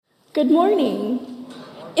Good morning.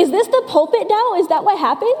 Is this the pulpit now? Is that what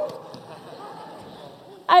happened?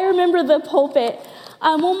 I remember the pulpit.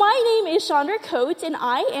 Well, my name is Chandra Coates, and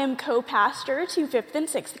I am co-pastor to 5th and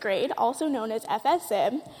 6th grade, also known as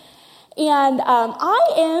FSM. And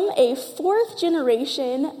I am a 4th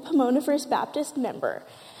generation Pomona First Baptist member.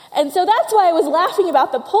 And so that's why I was laughing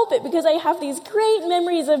about the pulpit, because I have these great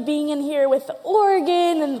memories of being in here with the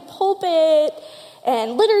organ and the pulpit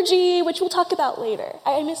and liturgy, which we'll talk about later.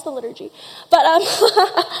 I miss the liturgy. But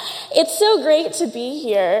it's so great to be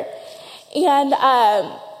here. And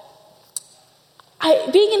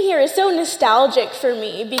being in here is so nostalgic for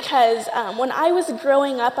me because when I was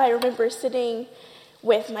growing up, I remember sitting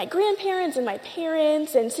with my grandparents and my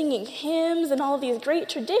parents and singing hymns and all of these great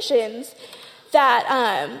traditions that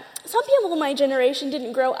some people in my generation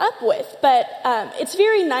didn't grow up with. But it's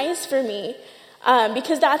very nice for me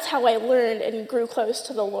because that's how I learned and grew close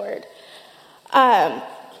to the Lord.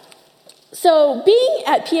 So being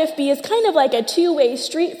at PFB is kind of like a two-way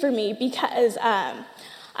street for me because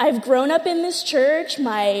I've grown up in this church.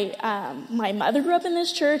 My mother grew up in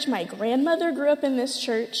this church. My grandmother grew up in this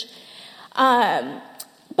church.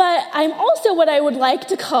 But I'm also what I would like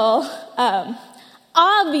to call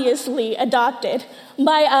obviously adopted.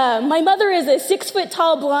 My mother is a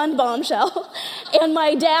 6-foot-tall blonde bombshell, and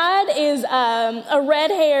my dad is a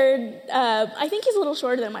red-haired, I think he's a little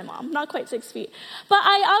shorter than my mom, not quite 6 feet. But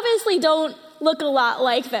I obviously don't look a lot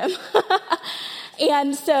like them.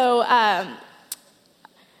 And so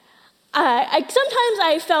sometimes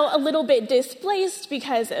I felt a little bit displaced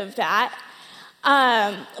because of that.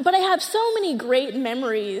 But I have so many great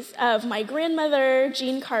memories of my grandmother,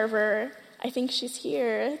 Jean Carver. I think she's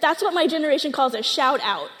here. That's what my generation calls a shout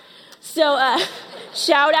out. So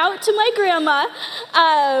shout out to my grandma.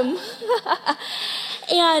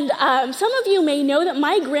 And some of you may know that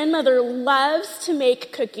my grandmother loves to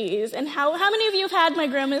make cookies. And how many of you have had my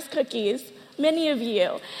grandma's cookies? Many of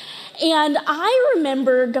you. And I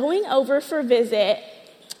remember going over for a visit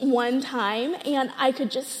one time, and I could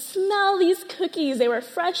just smell these cookies. They were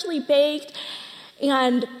freshly baked,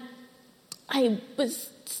 and I was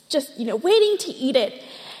just, waiting to eat it.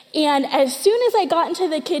 And as soon as I got into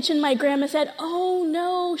the kitchen, my grandma said, "Oh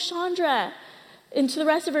no, Chandra," and to the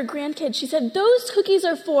rest of her grandkids, she said, "Those cookies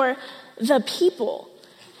are for the people."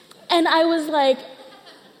 And I was like,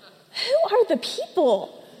 who are the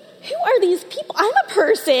people? Who are these people? I'm a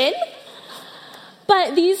person.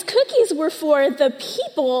 But these cookies were for the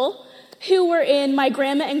people who were in my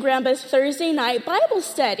grandma and grandpa's Thursday night Bible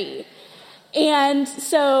study. And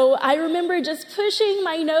so I remember just pushing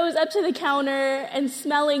my nose up to the counter and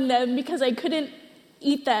smelling them because I couldn't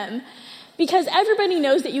eat them. Because everybody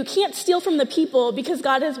knows that you can't steal from the people because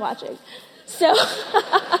God is watching. So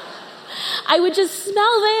I would just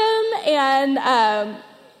smell them, and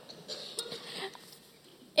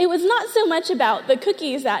it was not so much about the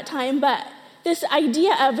cookies that time, but this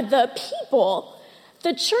idea of the people,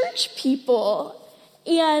 the church people.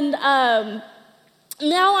 And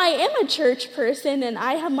now I am a church person, and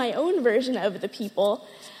I have my own version of the people.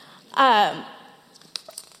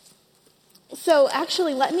 So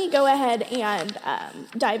actually, let me go ahead and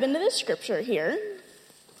dive into the scripture here.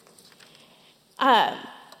 I'm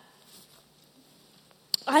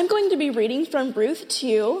going to be reading from Ruth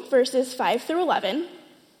 2, verses 5 through 11.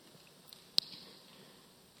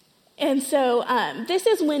 And so this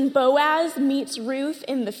is when Boaz meets Ruth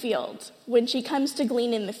in the field, when she comes to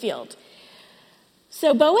glean in the field.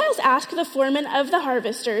 So Boaz asked the foreman of the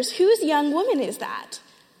harvesters, "Whose young woman is that?"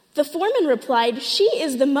 The foreman replied, "She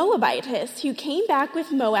is the Moabitess who came back with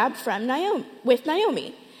Moab from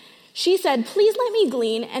Naomi. She said, 'Please let me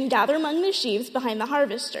glean and gather among the sheaves behind the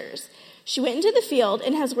harvesters.' She went into the field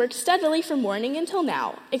and has worked steadily from morning until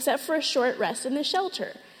now, except for a short rest in the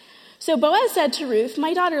shelter." So Boaz said to Ruth,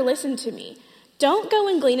 "My daughter, listen to me. Don't go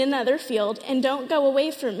and glean in another field, and don't go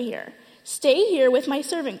away from here. Stay here with my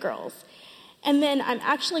servant girls." And then I'm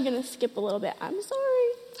actually going to skip a little bit. I'm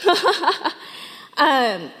sorry.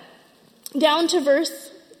 Down to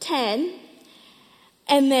verse 10.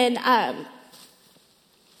 And then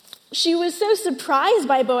she was so surprised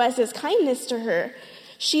by Boaz's kindness to her.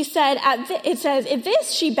 She said, at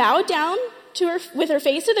this, she bowed down to her with her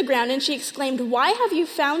face to the ground, and she exclaimed, "Why have you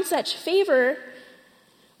found such favor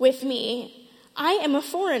with me? I am a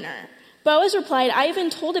foreigner." Boaz replied, "I have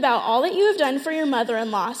been told about all that you have done for your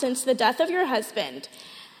mother-in-law since the death of your husband,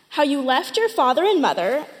 how you left your father and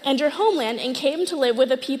mother and your homeland and came to live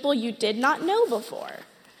with a people you did not know before."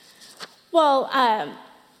 Well,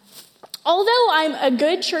 although I'm a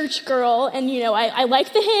good church girl, and I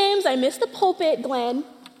like the hymns, I miss the pulpit, Glenn.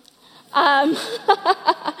 I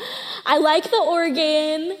like the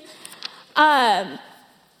organ.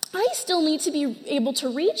 I still need to be able to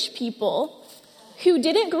reach people who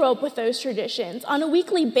didn't grow up with those traditions. On a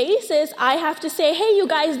weekly basis, I have to say, hey, you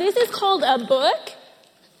guys, this is called a book.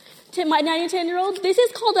 To my 9 and 10-year-olds, this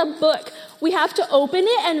is called a book. We have to open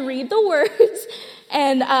it and read the words,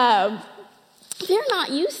 and they're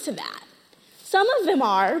not used to that. Some of them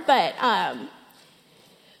are, but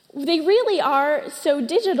they really are so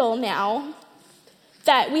digital now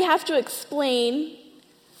that we have to explain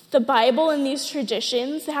the Bible and these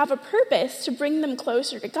traditions that have a purpose to bring them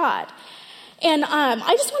closer to God. And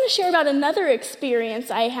I just want to share about another experience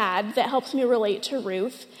I had that helps me relate to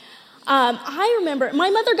Ruth. I remember my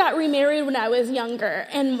mother got remarried when I was younger,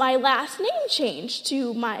 and my last name changed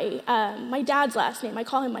to my dad's last name. I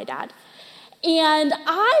call him my dad. And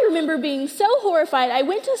I remember being so horrified. I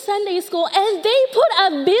went to Sunday school, and they put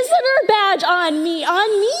a visitor badge on me,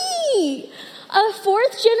 a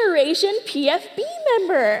fourth-generation PFB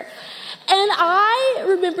member. And I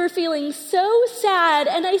remember feeling so sad,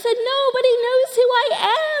 and I said, nobody knows who I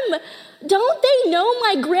am. Don't they know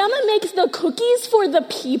my grandma makes the cookies for the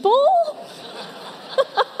people?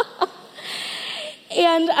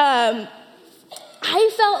 And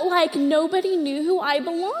I felt like nobody knew who I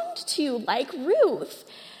belonged to, like Ruth.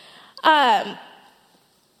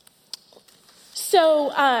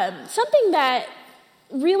 So something that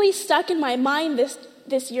really stuck in my mind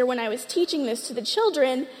this year when I was teaching this to the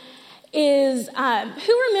children is,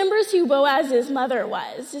 who remembers who Boaz's mother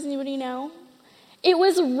was? Does anybody know? It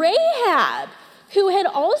was Rahab, who had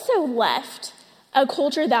also left a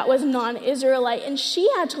culture that was non-Israelite, and she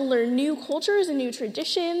had to learn new cultures and new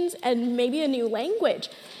traditions and maybe a new language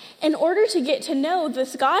in order to get to know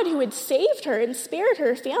this God who had saved her and spared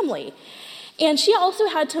her family. And she also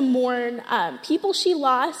had to mourn people she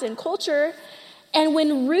lost and culture. And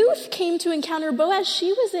when Ruth came to encounter Boaz,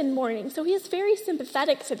 she was in mourning, so he is very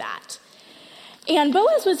sympathetic to that. And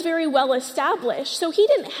Boaz was very well established, so he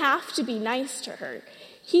didn't have to be nice to her.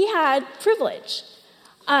 He had privilege.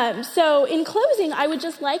 So in closing, I would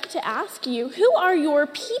just like to ask you, who are your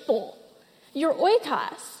people, your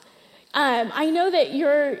oikos? I know that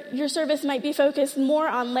your service might be focused more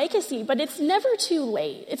on legacy, but it's never too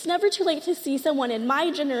late. It's never too late to see someone in my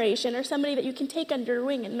generation or somebody that you can take under your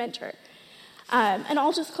wing and mentor. And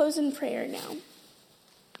I'll just close in prayer now.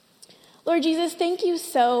 Lord Jesus, thank you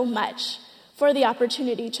so much for the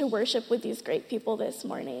opportunity to worship with these great people this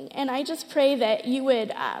morning. And I just pray that you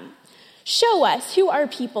would show us who our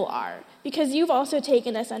people are, because you've also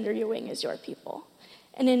taken us under your wing as your people.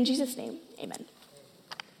 And in Jesus' name, amen.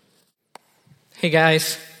 Hey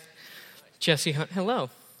guys, Jesse Hunter,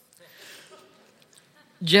 hello.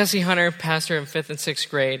 Jesse Hunter, pastor in 5th and 6th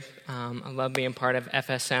grade. I love being part of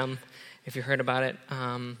FSM, if you heard about it.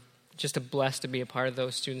 Just blessed to be a part of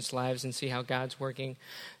those students' lives and see how God's working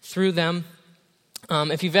through them.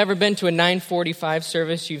 If you've ever been to a 9:45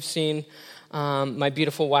 service, you've seen my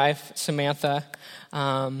beautiful wife, Samantha.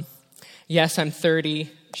 Yes, I'm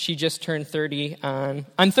 30. She just turned 30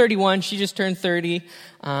 I'm 31. She just turned 30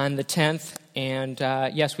 on the 10th. And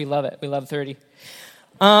yes, we love it. We love 30.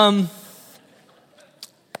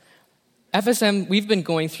 FSM, we've been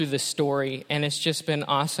going through this story, and it's just been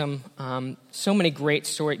awesome. So many great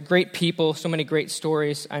people, so many great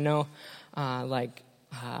stories. I know, like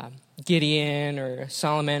Gideon or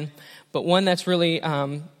Solomon, but one that's really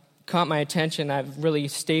caught my attention, I've really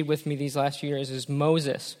stayed with me these last few years, is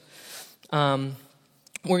Moses.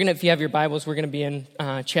 If you have your Bibles, we're going to be in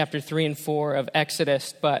chapter 3 and 4 of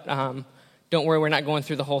Exodus, but don't worry, we're not going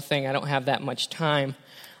through the whole thing. I don't have that much time.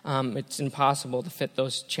 It's impossible to fit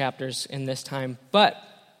those chapters in this time, but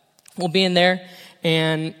we'll be in there,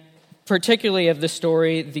 and particularly of the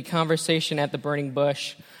story, the conversation at the burning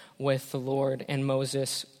bush with the Lord and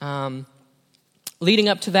Moses. Leading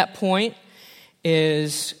up to that point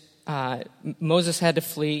is Moses had to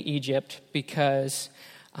flee Egypt because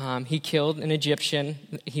he killed an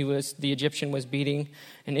Egyptian. The Egyptian was beating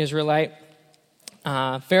an Israelite.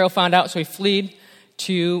 Pharaoh found out, so he fled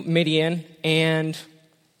to Midian and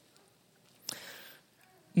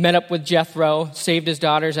met up with Jethro, saved his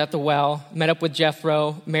daughters at the well, met up with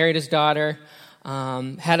Jethro, married his daughter,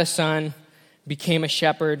 had a son, became a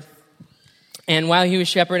shepherd. And while he was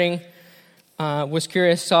shepherding, was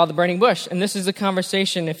curious, saw the burning bush. And this is the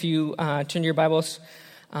conversation, if you turn to your Bibles,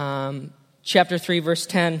 chapter 3, verse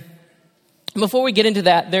 10. Before we get into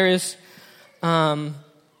that, there is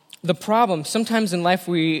the problem. Sometimes in life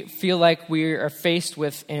we feel like we are faced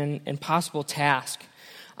with an impossible task,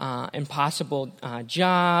 impossible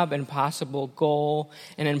job, impossible goal,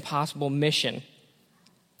 an impossible mission.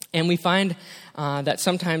 And we find that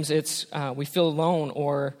sometimes we feel alone,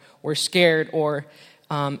 or we're scared, or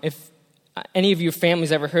if any of your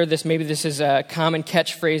families ever heard this, maybe this is a common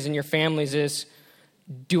catchphrase in your families is,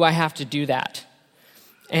 do I have to do that?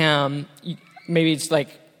 Maybe it's like,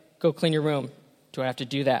 go clean your room. Do I have to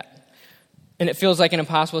do that? And it feels like an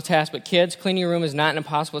impossible task, but kids, cleaning your room is not an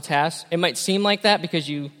impossible task. It might seem like that because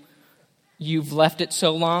you've left it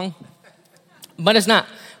so long, but it's not.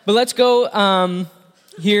 But let's go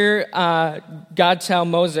hear God tell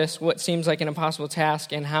Moses what seems like an impossible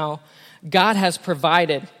task and how God has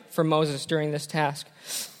provided for Moses during this task.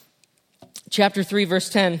 Chapter 3, verse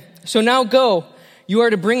 10. So now go, you are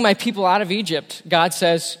to bring my people out of Egypt. God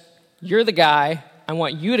says, you're the guy. I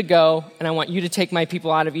want you to go, and I want you to take my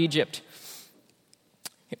people out of Egypt.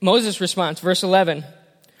 Moses responds, verse 11.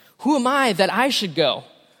 Who am I that I should go?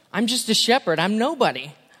 I'm just a shepherd. I'm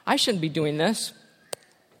nobody. I shouldn't be doing this.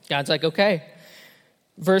 God's like, okay.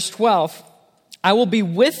 Verse 12. I will be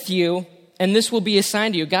with you, and this will be a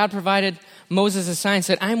sign to you. God provided Moses a sign,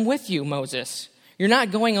 said, I'm with you, Moses. You're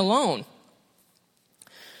not going alone.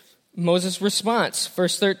 Moses' response,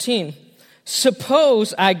 verse 13.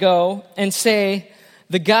 Suppose I go and say,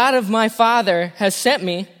 the God of my father has sent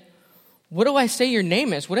me. What do I say your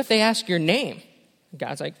name is? What if they ask your name?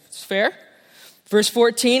 God's like, it's fair. Verse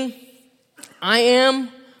 14. I am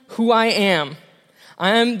who I am.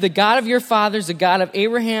 I am the God of your fathers, the God of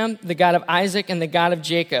Abraham, the God of Isaac, and the God of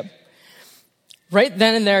Jacob. Right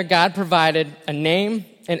then and there, God provided a name,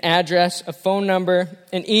 an address, a phone number,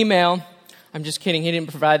 an email. I'm just kidding. He didn't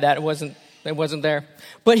provide that. It wasn't there.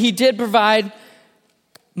 But he did provide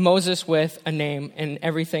Moses with a name and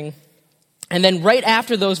everything. And then right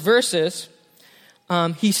after those verses,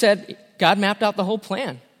 he said, God mapped out the whole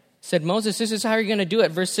plan. He said, Moses, this is how you're going to do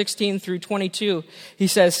it. Verse 16 through 22, he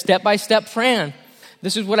says, step-by-step plan.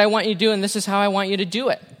 This is what I want you to do, and this is how I want you to do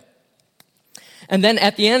it. And then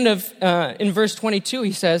at the end of, in verse 22,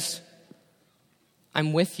 he says,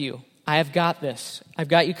 I'm with you. I have got this. I've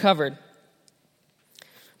got you covered.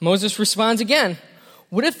 Moses responds again.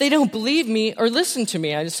 What if they don't believe me or listen to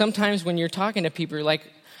me? Sometimes when you're talking to people, you're like,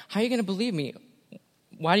 how are you going to believe me?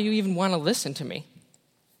 Why do you even want to listen to me?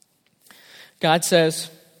 God says,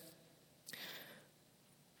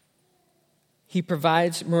 he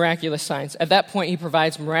provides miraculous signs. At that point, he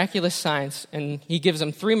provides miraculous signs, and he gives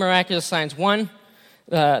them 3 miraculous signs. One,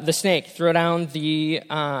 the snake, throw down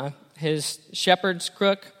his shepherd's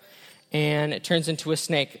crook, and it turns into a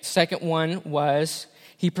snake. Second one was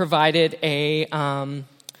he provided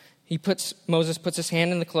Moses puts his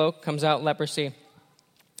hand in the cloak, comes out leprosy.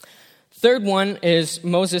 Third one is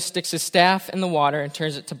Moses sticks his staff in the water and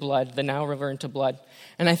turns it to blood, the Nile River into blood.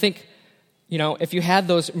 And I think, if you had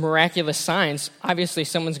those miraculous signs, obviously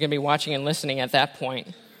someone's going to be watching and listening at that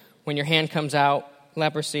point. When your hand comes out,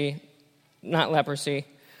 leprosy, not leprosy,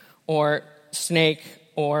 or snake,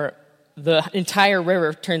 or the entire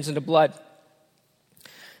river turns into blood.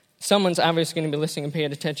 Someone's obviously going to be listening and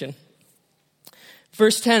paying attention.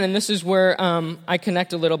 Verse 10, and this is where I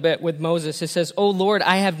connect a little bit with Moses. It says, O Lord,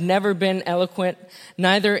 I have never been eloquent,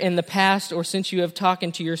 neither in the past or since you have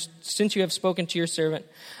spoken to your servant.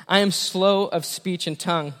 I am slow of speech and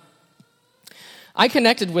tongue. I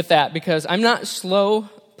connected with that because I'm not slow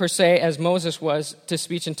per se as Moses was to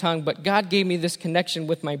speech and tongue, but God gave me this connection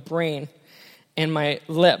with my brain and my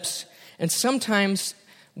lips. And sometimes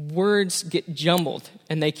words get jumbled,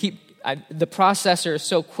 and the processor is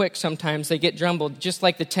so quick sometimes they get jumbled, just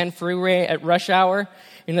like the 10 freeway at rush hour.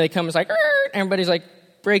 They come, it's like, everybody's like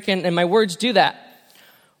breaking, and my words do that.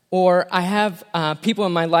 Or I have people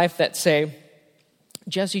in my life that say,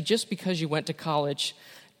 Jesse, just because you went to college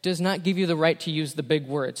does not give you the right to use the big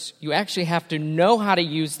words. You actually have to know how to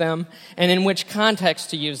use them and in which context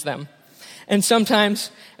to use them. And sometimes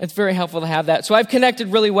it's very helpful to have that. So I've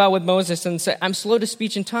connected really well with Moses and said, I'm slow to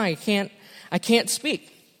speech and tongue. I can't speak.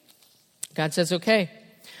 God says, okay.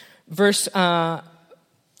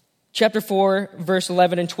 Chapter 4, verse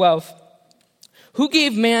 11 and 12. Who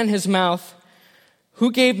gave man his mouth? Who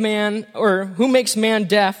makes man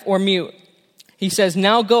deaf or mute? He says,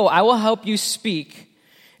 now go, I will help you speak,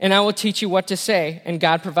 and I will teach you what to say. And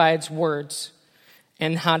God provides words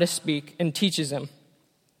and how to speak and teaches him.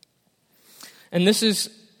 And this is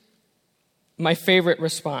my favorite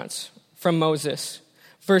response from Moses.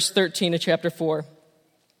 Verse 13 of chapter 4.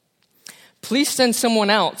 Please send someone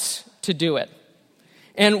else to do it.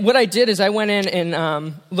 And what I did is I went in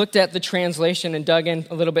and looked at the translation and dug in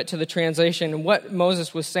a little bit to the translation. And what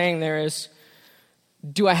Moses was saying there is,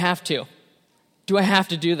 do I have to? Do I have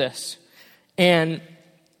to do this? And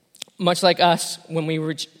much like us, when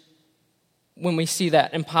we see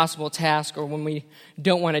that impossible task or when we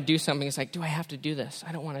don't want to do something, it's like, do I have to do this?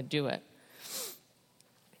 I don't want to do it.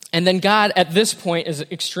 And then God, at this point, is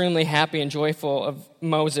extremely happy and joyful of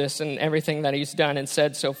Moses and everything that he's done and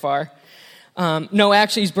said so far. No,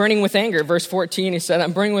 actually, he's burning with anger. Verse 14, he said,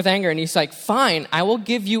 I'm burning with anger. And he's like, fine, I will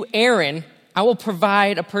give you Aaron. I will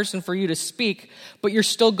provide a person for you to speak, but you're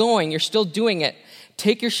still going. You're still doing it.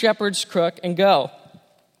 Take your shepherd's crook and go.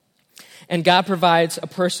 And God provides a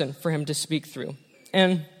person for him to speak through.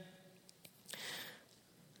 And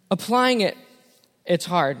applying it, it's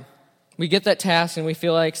hard. We get that task and we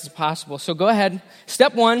feel like it's possible. So go ahead.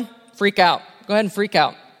 Step 1, freak out. Go ahead and freak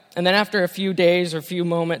out. And then after a few days or a few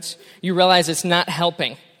moments, you realize it's not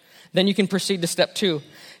helping. Then you can proceed to step 2.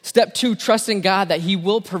 Step 2, trust in God that he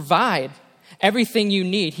will provide everything you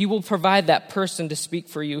need. He will provide that person to speak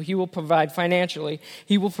for you. He will provide financially.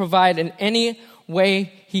 He will provide in any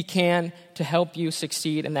way he can to help you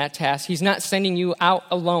succeed in that task. He's not sending you out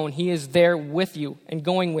alone. He is there with you and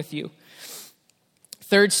going with you.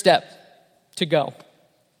 Third step, to go.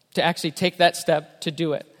 To actually take that step to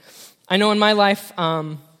do it. I know in my life,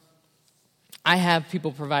 I have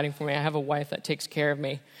people providing for me. I have a wife that takes care of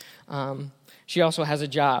me. She also has a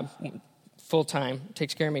job full-time,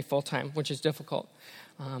 takes care of me full-time, which is difficult.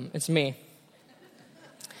 It's me.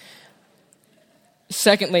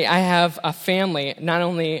 Secondly, I have a family, not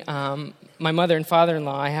only my mother and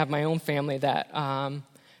father-in-law, I have my own family that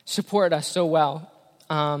support us so well.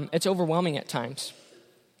 It's overwhelming at times,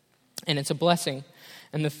 and it's a blessing.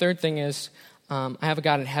 And the third thing is I have a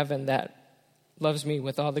God in heaven that loves me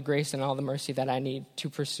with all the grace and all the mercy that I need to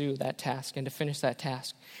pursue that task and to finish that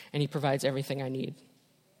task, and he provides everything I need.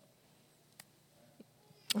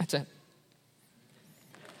 That's it.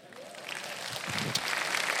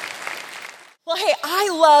 Well, hey, I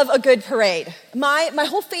love a good parade. My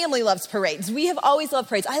whole family loves parades. We have always loved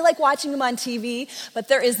parades. I like watching them on TV, but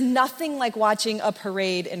there is nothing like watching a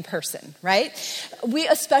parade in person, right? We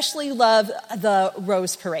especially love the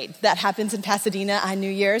Rose Parade that happens in Pasadena on New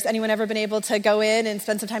Year's. Anyone ever been able to go in and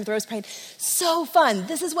spend some time at the Rose Parade? So fun.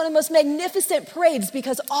 This is one of the most magnificent parades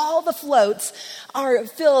because all the floats are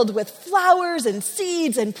filled with flowers and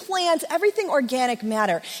seeds and plants, everything organic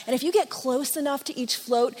matter. And if you get close enough to each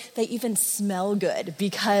float, they even smell good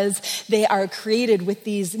because they are created with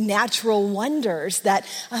these natural wonders that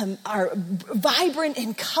are vibrant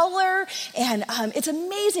in color, and it's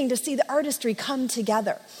amazing to see the artistry come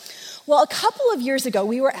together. Well, a couple of years ago,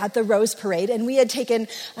 we were at the Rose Parade, and we had taken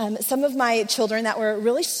some of my children that were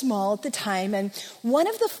really small at the time, and one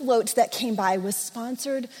of the floats that came by was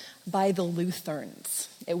sponsored by the Lutherans.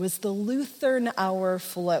 It was the Lutheran Hour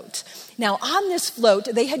float. Now, on this float,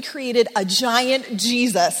 they had created a giant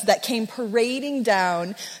Jesus that came parading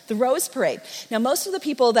down the Rose Parade. Now, most of the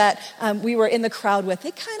people that we were in the crowd with,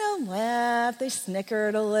 they kind of laughed, they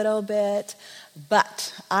snickered a little bit.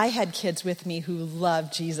 But I had kids with me who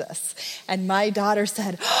loved Jesus. And my daughter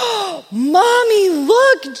said, "Oh, Mommy,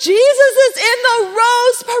 look, Jesus is in the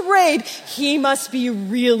Rose Parade. He must be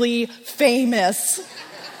really famous."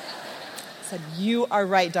 I said, "You are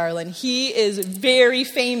right, darling. He is very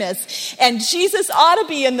famous. And Jesus ought to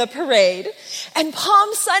be in the parade." And Palm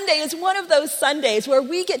Sunday is one of those Sundays where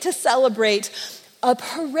we get to celebrate a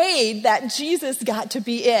parade that Jesus got to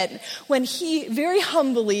be in when he very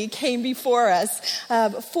humbly came before us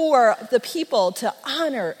for the people to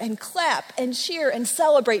honor and clap and cheer and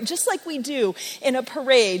celebrate, just like we do in a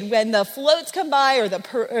parade when the floats come by or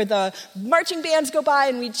the marching bands go by,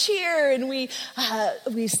 and we cheer and we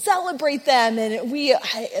celebrate them, and we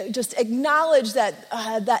just acknowledge that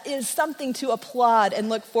that is something to applaud and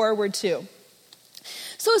look forward to.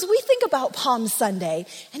 So as we think about Palm Sunday,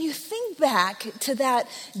 and you think back to that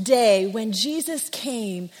day when Jesus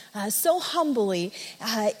came so humbly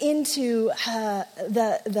into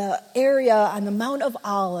the area on the Mount of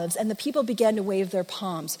Olives, and the people began to wave their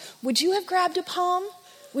palms, would you have grabbed a palm?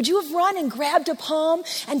 Would you have run and grabbed a palm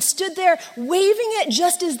and stood there waving it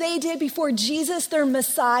just as they did before Jesus, their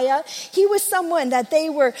Messiah? He was someone that they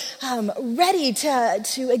were ready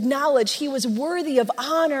to acknowledge he was worthy of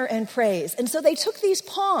honor and praise. And so they took these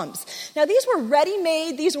palms. Now, these were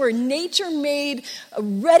ready-made. These were nature-made,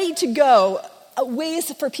 ready to go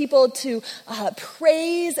ways for people to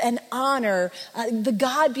praise and honor the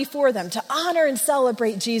God before them, to honor and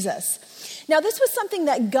celebrate Jesus. Now, this was something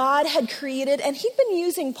that God had created, and he'd been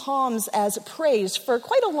using palms as praise for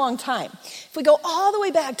quite a long time. If we go all the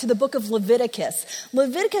way back to the book of Leviticus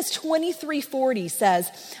 23:40 says,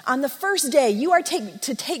 "On the first day, you are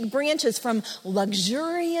to take branches from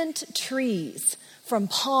luxuriant trees, from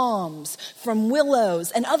palms, from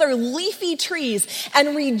willows, and other leafy trees,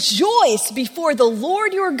 and rejoice before the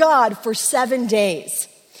Lord your God for 7 days.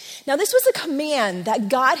 Now, this was a command that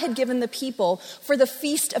God had given the people for the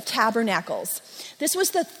Feast of Tabernacles. This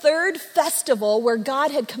was the third festival where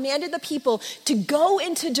God had commanded the people to go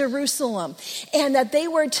into Jerusalem and that they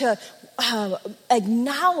were to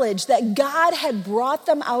acknowledge that God had brought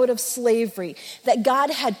them out of slavery, that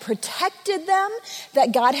God had protected them,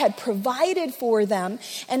 that God had provided for them.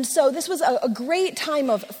 And so this was a great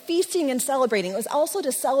time of feasting and celebrating. It was also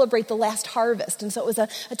to celebrate the last harvest. And so it was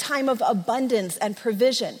a time of abundance and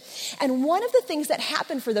provision. And one of the things that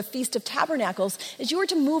happened for the Feast of Tabernacles is you were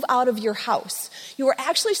to move out of your house. You were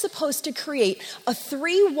actually supposed to create a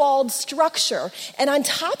 3-walled structure. And on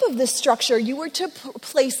top of this structure, you were to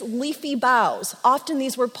place leafy boughs. Often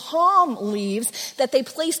these were palm leaves that they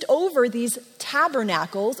placed over these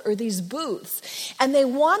tabernacles or these booths. And they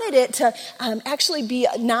wanted it to actually be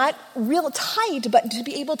not real tight, but to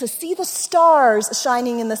be able to see the stars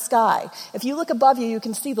shining in the sky. If you look above you, you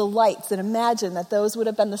can see the lights, and imagine that those would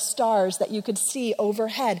have been the stars that you could see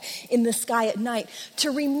overhead in the sky at night.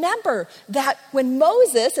 To remember that when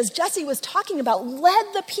Moses, as Jesse was talking about, led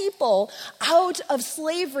the people out of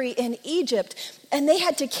slavery in Egypt, and they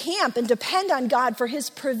had to camp and depend on God for his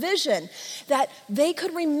provision, that they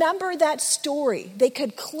could remember that story. They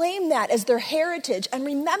could claim that as their heritage and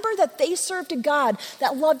remember that they served a God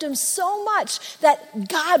that loved them so much that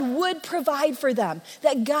God would provide for them,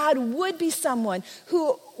 that God would be someone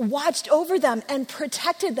who watched over them and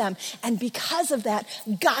protected them. And because of that,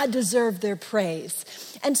 God deserved their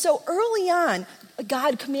praise. And so early on,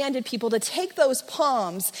 God commanded people to take those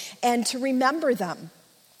palms and to remember them.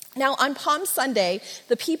 Now, on Palm Sunday,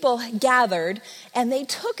 the people gathered, and they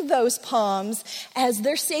took those palms as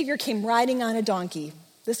their Savior came riding on a donkey.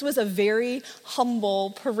 This was a very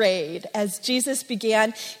humble parade as Jesus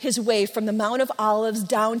began his way from the Mount of Olives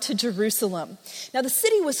down to Jerusalem. Now, the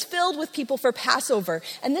city was filled with people for Passover,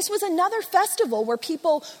 and this was another festival where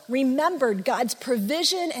people remembered God's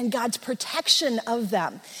provision and God's protection of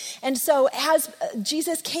them. And so as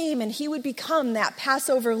Jesus came and he would become that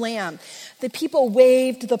Passover lamb, the people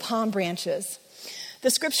waved the palm branches. The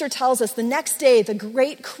scripture tells us the next day, a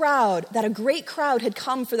great crowd had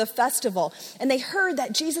come for the festival, and they heard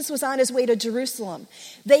that Jesus was on his way to Jerusalem.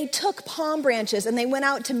 They took palm branches and they went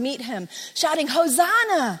out to meet him, shouting,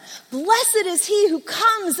 "Hosanna! Blessed is he who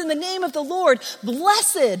comes in the name of the Lord.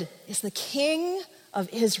 Blessed is the King of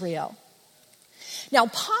Israel." Now,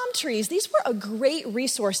 palm trees, these were a great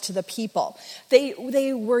resource to the people.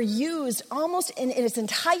 They were used almost in its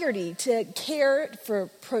entirety to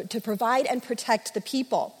to provide and protect the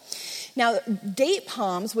people. Now, date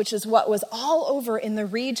palms, which is what was all over in the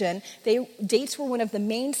region, dates were one of the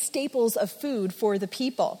main staples of food for the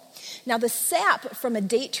people. Now, the sap from a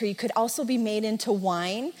date tree could also be made into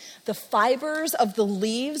wine. The fibers of the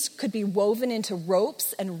leaves could be woven into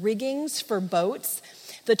ropes and riggings for boats.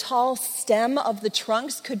 The tall stem of the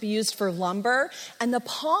trunks could be used for lumber, and the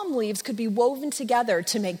palm leaves could be woven together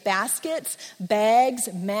to make baskets, bags,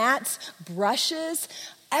 mats, brushes.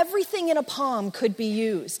 Everything in a palm could be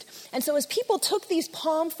used. And so as people took these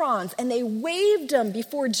palm fronds and they waved them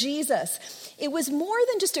before Jesus, it was more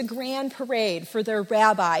than just a grand parade for their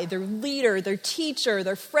rabbi, their leader, their teacher,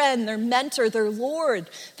 their friend, their mentor, their Lord,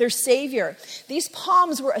 their Savior. These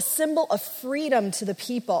palms were a symbol of freedom to the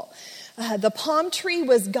people. The palm tree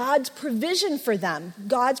was God's provision for them,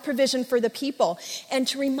 God's provision for the people, and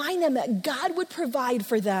to remind them that God would provide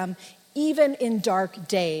for them even in dark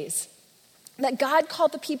days. That God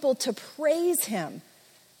called the people to praise him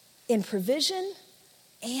in provision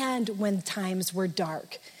and when times were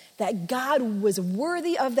dark. That God was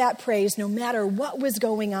worthy of that praise no matter what was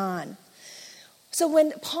going on. So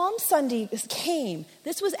when Palm Sunday came,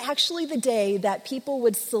 this was actually the day that people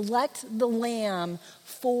would select the lamb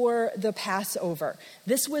for the Passover.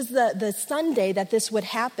 This was the Sunday that this would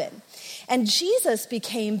happen. And Jesus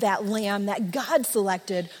became that lamb that God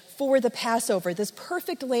selected for the Passover, this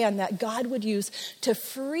perfect lamb that God would use to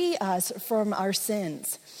free us from our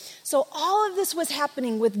sins. So all of this was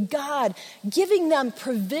happening with God giving them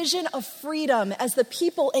provision of freedom as the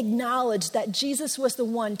people acknowledged that Jesus was the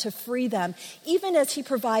one to free them, even as he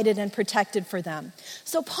provided and protected for them.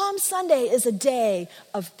 So Palm Sunday is a day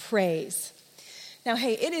of praise. Now,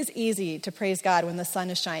 hey, it is easy to praise God when the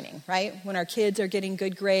sun is shining, right? When our kids are getting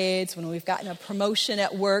good grades, when we've gotten a promotion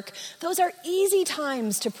at work, those are easy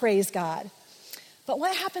times to praise God. But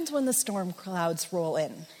what happens when the storm clouds roll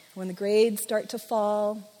in? When the grades start to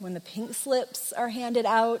fall, when the pink slips are handed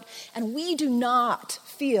out, and we do not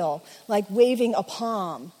feel like waving a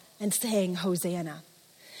palm and saying, "Hosanna."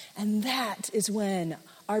 And that is when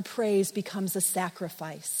our praise becomes a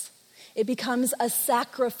sacrifice. It becomes a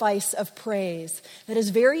sacrifice of praise that is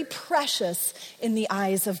very precious in the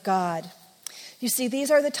eyes of God. You see, these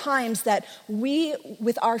are the times that we,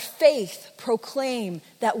 with our faith, proclaim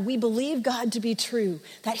that we believe God to be true,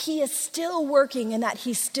 that he is still working and that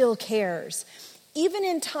he still cares. Even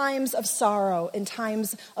in times of sorrow, in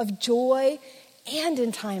times of joy, and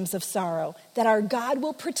in times of sorrow, that our God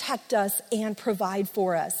will protect us and provide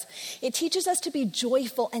for us. It teaches us to be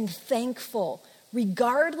joyful and thankful,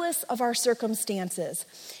 regardless of our circumstances.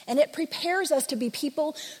 And it prepares us to be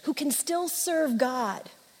people who can still serve God,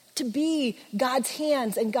 to be God's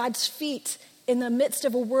hands and God's feet in the midst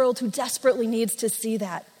of a world who desperately needs to see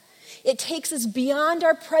that. It takes us beyond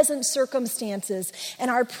our present circumstances, and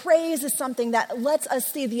our praise is something that lets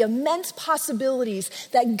us see the immense possibilities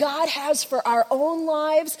that God has for our own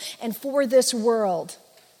lives and for this world.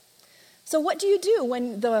 So what do you do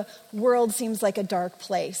when the world seems like a dark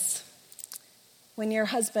place? When your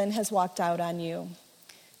husband has walked out on you?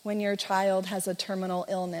 When your child has a terminal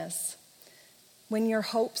illness? When your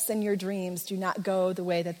hopes and your dreams do not go the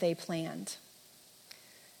way that they planned?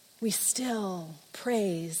 We still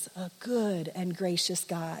praise a good and gracious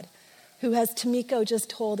God who, as Tamiko just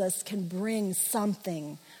told us, can bring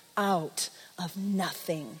something out of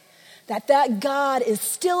nothing. That God is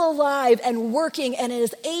still alive and working and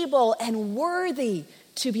is able and worthy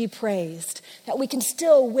to be praised. That we can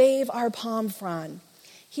still wave our palm from.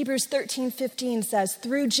 Hebrews 13:15 says,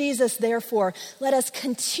 through Jesus, therefore, let us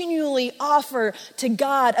continually offer to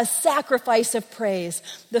God a sacrifice of praise,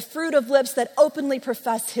 the fruit of lips that openly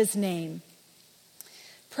profess his name.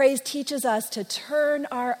 Praise teaches us to turn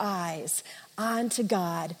our eyes onto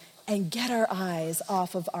God and get our eyes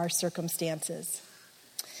off of our circumstances.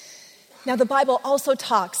 Now, the Bible also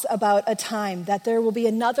talks about a time that there will be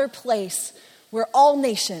another place where all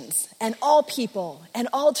nations and all people and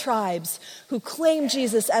all tribes who claim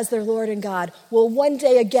Jesus as their Lord and God will one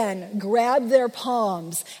day again grab their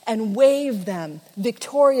palms and wave them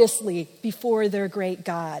victoriously before their great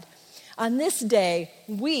God. On this day,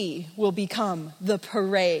 we will become the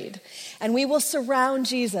parade, and we will surround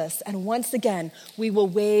Jesus, and once again, we will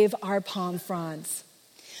wave our palm fronds.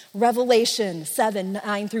 Revelation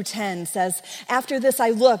 7:9-10 says, after this I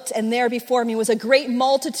looked, and there before me was a great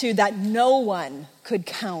multitude that no one could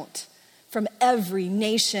count, from every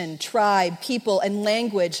nation, tribe, people, and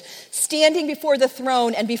language, standing before the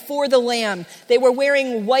throne and before the Lamb. They were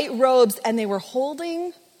wearing white robes, and they were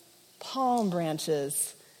holding palm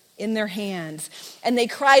branches in their hands. And they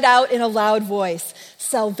cried out in a loud voice,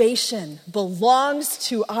 salvation belongs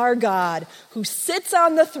to our God who sits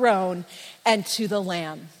on the throne and to the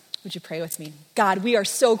Lamb. Would you pray with me? God, we are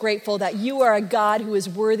so grateful that you are a God who is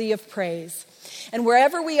worthy of praise. And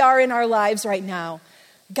wherever we are in our lives right now,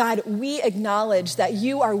 God, we acknowledge that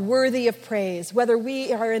you are worthy of praise, whether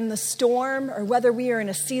we are in the storm or whether we are in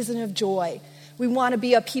a season of joy. We want to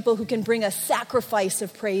be a people who can bring a sacrifice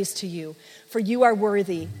of praise to you, for you are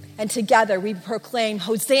worthy. And together we proclaim,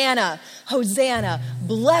 Hosanna, Hosanna,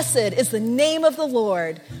 blessed is the name of the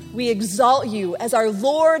Lord. We exalt you as our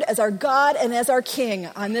Lord, as our God, and as our King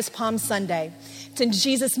on this Palm Sunday. It's in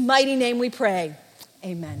Jesus' mighty name we pray.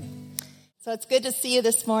 Amen. So it's good to see you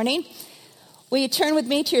this morning. Will you turn with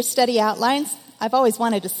me to your study outlines? I've always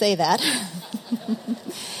wanted to say that.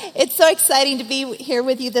 It's so exciting to be here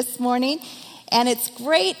with you this morning. And it's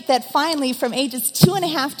great that finally, from ages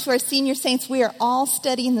 2.5 to our senior saints, we are all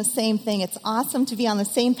studying the same thing. It's awesome to be on the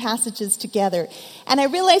same passages together. And I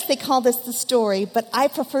realize they call this the story, but I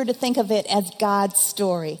prefer to think of it as God's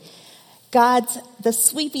story. The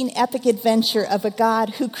sweeping epic adventure of a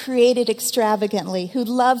God who created extravagantly, who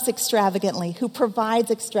loves extravagantly, who provides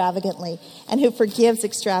extravagantly, and who forgives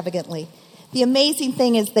extravagantly. The amazing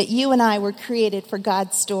thing is that you and I were created for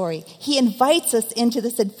God's story. He invites us into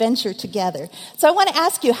this adventure together. So I want to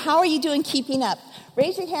ask you, how are you doing keeping up?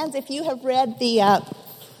 Raise your hands if you have read the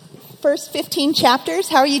first 15 chapters.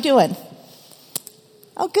 How are you doing?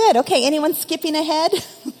 Oh, good. Okay, anyone skipping ahead?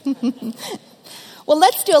 Well,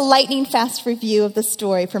 let's do a lightning fast review of the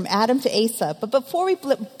story from Adam to Asa. But before we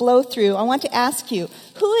blow through, I want to ask you,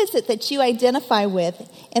 who is it that you identify with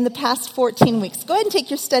in the past 14 weeks? Go ahead and take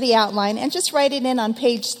your study outline and just write it in on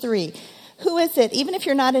page 3. Who is it, even if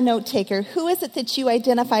you're not a note taker, who is it that you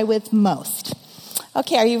identify with most?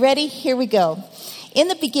 Okay, are you ready? Here we go. In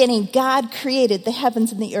the beginning, God created the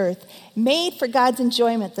heavens and the earth. Made for God's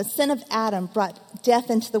enjoyment, the sin of Adam brought death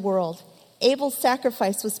into the world. Abel's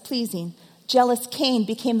sacrifice was pleasing. Jealous Cain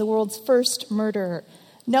became the world's first murderer.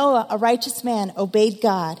 Noah, a righteous man, obeyed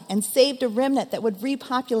God and saved a remnant that would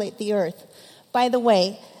repopulate the earth. By the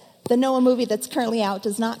way, The Noah movie that's currently out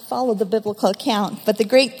does not follow the biblical account, but the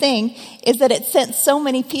great thing is that it sent so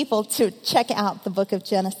many people to check out the book of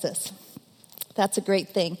Genesis. That's a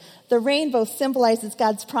great thing. The rainbow symbolizes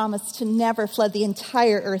God's promise to never flood the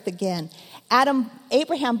entire earth again.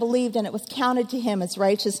 Abraham believed, and it was counted to him as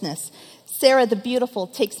righteousness. Sarah the beautiful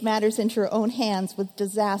takes matters into her own hands with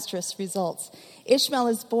disastrous results. Ishmael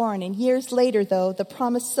is born, and years later, though, the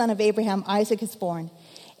promised son of Abraham, Isaac, is born.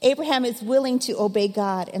 Abraham is willing to obey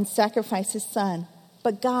God and sacrifice his son,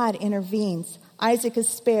 but God intervenes. Isaac is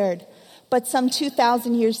spared, but some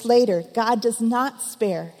 2,000 years later, God does not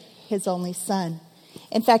spare his only son.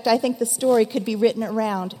 In fact, I think the story could be written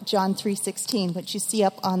around John 3:16, which you see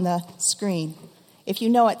up on the screen. If you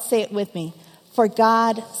know it, say it with me. For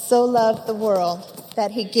God so loved the world that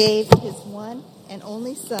he gave his one and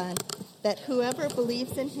only Son, that whoever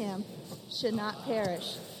believes in him should not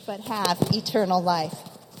perish, but have eternal life.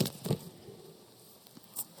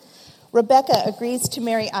 Rebekah agrees to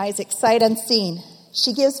marry Isaac sight unseen.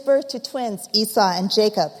 She gives birth to twins, Esau and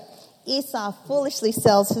Jacob. Esau foolishly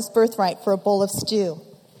sells his birthright for a bowl of stew.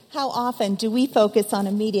 How often do we focus on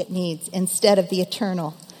immediate needs instead of the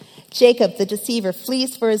eternal? Jacob, the deceiver,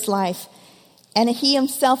 flees for his life, and he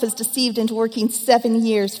himself is deceived into working 7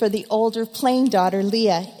 years for the older, plain daughter,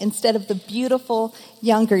 Leah, instead of the beautiful,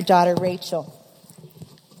 younger daughter, Rachel.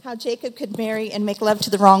 How Jacob could marry and make love to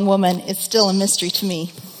the wrong woman is still a mystery to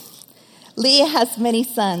me. Leah has many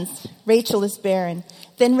sons. Rachel is barren.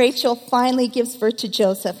 Then Rachel finally gives birth to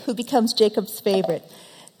Joseph, who becomes Jacob's favorite.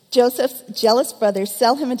 Joseph's jealous brothers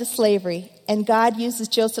sell him into slavery, and God uses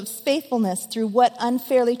Joseph's faithfulness through what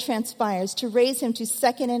unfairly transpires to raise him to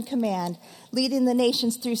second in command, leading the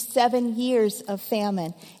nations through 7 years of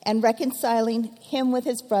famine and reconciling him with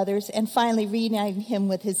his brothers and finally reuniting him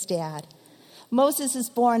with his dad. Moses is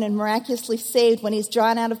born and miraculously saved when he's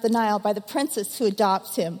drawn out of the Nile by the princess who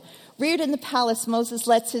adopts him. Reared in the palace, Moses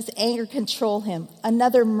lets his anger control him.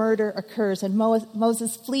 Another murder occurs, and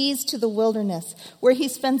Moses flees to the wilderness, where he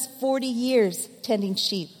spends 40 years tending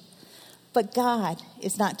sheep. But God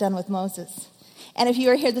is not done with Moses. And if you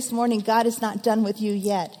are here this morning, God is not done with you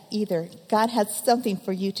yet either. God has something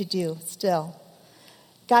for you to do still.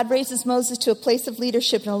 God raises Moses to a place of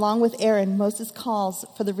leadership, and along with Aaron, Moses calls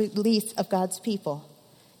for the release of God's people.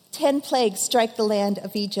 10 plagues strike the land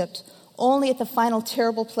of Egypt. Only at the final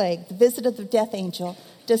terrible plague, the visit of the death angel,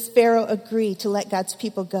 does Pharaoh agree to let God's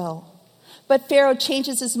people go. But Pharaoh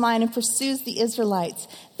changes his mind and pursues the Israelites.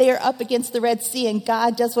 They are up against the Red Sea, and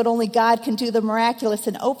God does what only God can do, the miraculous,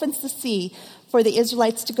 and opens the sea for the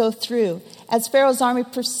Israelites to go through. As Pharaoh's army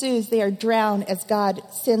pursues, they are drowned as God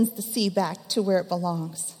sends the sea back to where it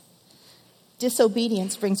belongs.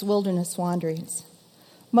 Disobedience brings wilderness wanderings.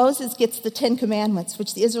 Moses gets the 10 Commandments,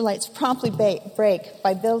 which the Israelites promptly break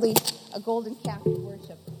by building a golden calf to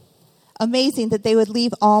worship. Amazing that they would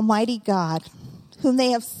leave Almighty God, whom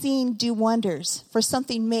they have seen do wonders, for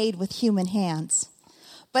something made with human hands.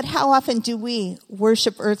 But how often do we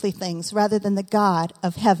worship earthly things rather than the God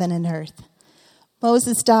of heaven and earth?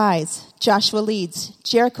 Moses dies. Joshua leads.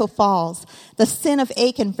 Jericho falls. The sin of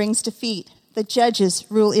Achan brings defeat. The judges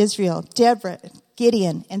rule Israel. Deborah,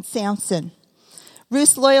 Gideon, and Samson.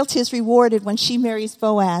 Ruth's loyalty is rewarded when she marries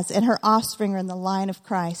Boaz, and her offspring are in the line of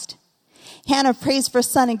Christ. Hannah prays for a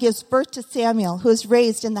son and gives birth to Samuel, who is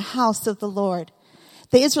raised in the house of the Lord.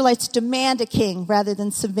 The Israelites demand a king rather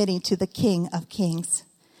than submitting to the King of Kings.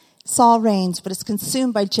 Saul reigns, but is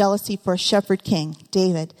consumed by jealousy for a shepherd king,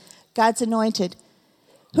 David, God's anointed,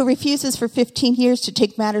 who refuses for 15 years to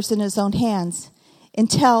take matters in his own hands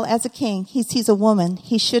until, as a king, he sees a woman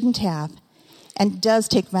he shouldn't have and does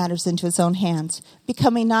take matters into his own hands,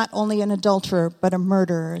 becoming not only an adulterer, but a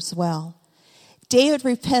murderer as well. David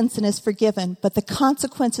repents and is forgiven, but the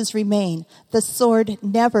consequences remain. The sword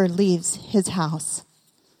never leaves his house.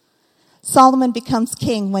 Solomon becomes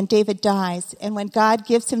king when David dies, and when God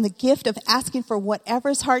gives him the gift of asking for whatever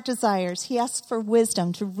his heart desires, he asks for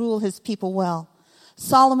wisdom to rule his people well.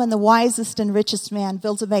 Solomon, the wisest and richest man,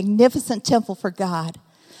 builds a magnificent temple for God.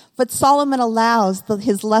 But Solomon allows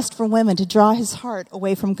his lust for women to draw his heart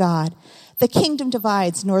away from God. The kingdom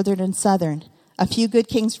divides northern and southern. A few good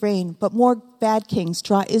kings reign, but more bad kings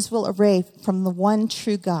draw Israel away from the one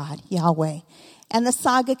true God, Yahweh. And the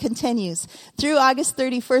saga continues. Through August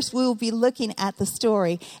 31st, we will be looking at the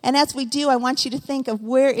story. And as we do, I want you to think of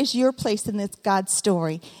where is your place in this God's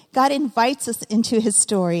story. God invites us into his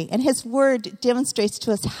story, and his word demonstrates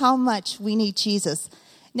to us how much we need Jesus.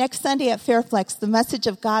 Next Sunday at Fairflex, the message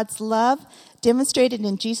of God's love demonstrated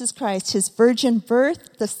in Jesus Christ, his virgin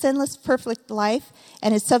birth, the sinless, perfect life,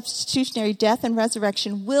 and his substitutionary death and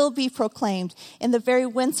resurrection will be proclaimed in the very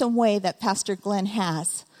winsome way that Pastor Glenn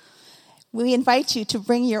has. we invite you to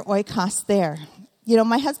bring your oikos there. You know,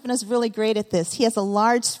 my husband is really great at this. He has a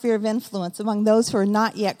large sphere of influence among those who are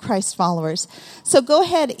not yet Christ followers. So go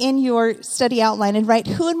ahead in your study outline and write,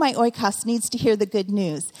 who in my oikos needs to hear the good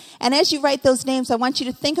news? And as you write those names, I want you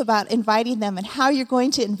to think about inviting them and how you're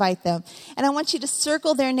going to invite them. And I want you to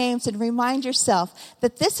circle their names and remind yourself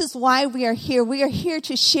that this is why we are here. We are here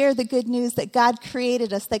to share the good news that God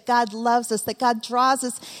created us, that God loves us, that God draws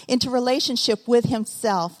us into relationship with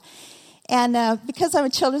himself. And because I'm a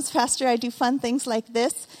children's pastor, I do fun things like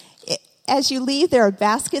this. As you leave, there are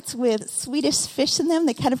baskets with Swedish fish in them.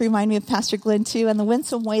 They kind of remind me of Pastor Glenn, too, and the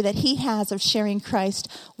winsome way that he has of sharing Christ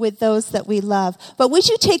with those that we love. But would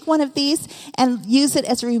you take one of these and use it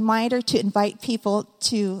as a reminder to invite people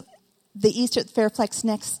to the Easter at the Fairplex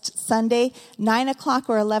next Sunday, 9 o'clock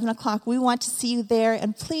or 11 o'clock. We want to see you there,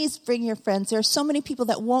 and please bring your friends. There are so many people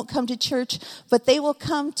that won't come to church, but they will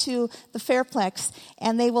come to the Fairplex,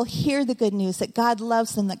 and they will hear the good news that God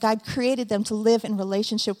loves them, that God created them to live in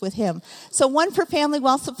relationship with him. So one per family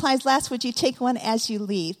while supplies last. Would you take one as you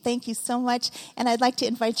leave? Thank you so much, and I'd like to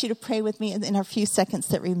invite you to pray with me in our few seconds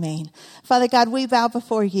that remain. Father God, we bow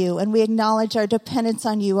before you, and we acknowledge our dependence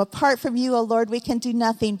on you. Apart from you, O Lord, we can do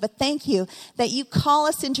nothing, but thank you that you call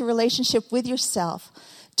us into relationship with yourself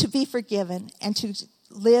to be forgiven and to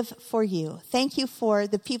live for you. Thank you for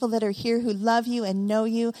the people that are here who love you and know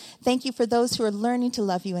you. Thank you for those who are learning to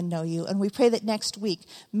love you and know you. And we pray that next week,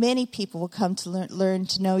 many people will come to learn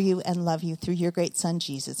to know you and love you through your great son,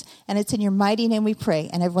 Jesus. And it's in your mighty name we pray.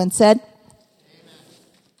 And everyone said, Amen.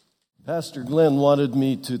 Pastor Glenn wanted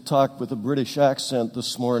me to talk with a British accent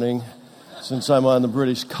this morning since I'm on the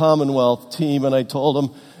British Commonwealth team, and I told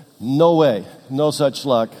him, no way, no such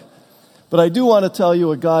luck. But I do want to tell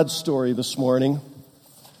you a God story this morning.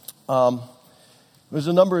 It was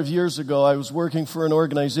a number of years ago. I was working for an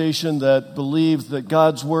organization that believed that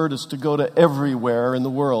God's word is to go to everywhere in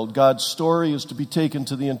the world. God's story is to be taken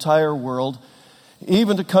to the entire world,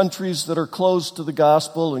 even to countries that are closed to the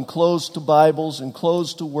gospel and closed to Bibles and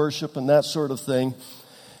closed to worship and that sort of thing.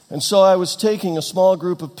 And so I was taking a small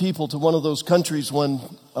group of people to one of those countries one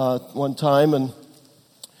time, and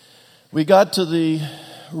we got to the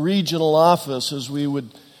regional office as we would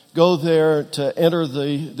go there to enter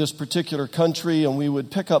this particular country, and we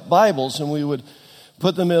would pick up Bibles and we would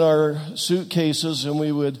put them in our suitcases and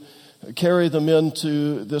we would carry them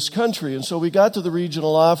into this country. And so we got to the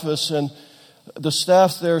regional office, and the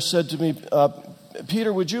staff there said to me,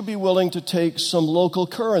 Peter, would you be willing to take some local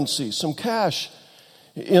currency, some cash,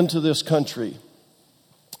 into this country?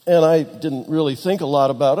 And I didn't really think a lot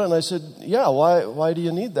about it. And I said, yeah, why do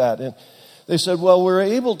you need that? And they said, well, we're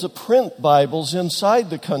able to print Bibles inside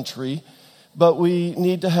the country, but we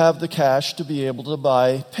need to have the cash to be able to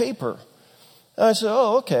buy paper. And I said,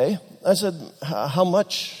 oh, okay. I said, how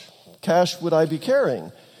much cash would I be carrying?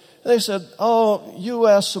 And they said, oh,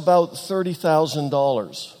 U.S. about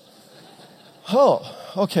 $30,000.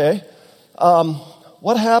 Oh, okay.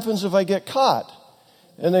 What happens if I get caught?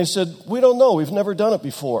 And they said, we don't know. We've never done it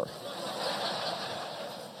before.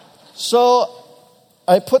 So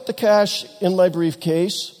I put the cash in my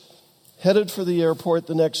briefcase, headed for the airport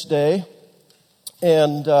the next day,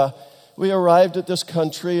 and we arrived at this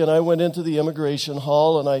country, and I went into the immigration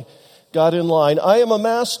hall, and I got in line. I am a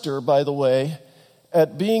master, by the way,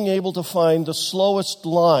 at being able to find the slowest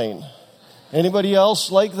line. Anybody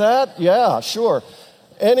else like that? Yeah, sure.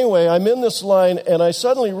 Anyway, I'm in this line, and I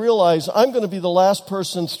suddenly realize I'm going to be the last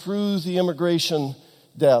person through the immigration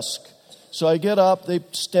desk. So I get up, they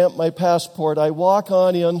stamp my passport. I walk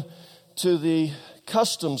on in to the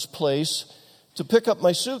customs place to pick up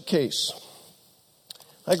my suitcase.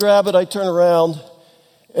 I grab it, I turn around,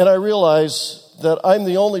 and I realize that I'm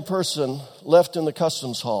the only person left in the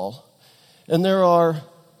customs hall. And there are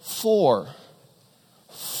four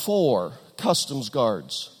customs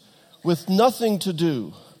guards with nothing to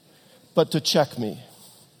do but to check me.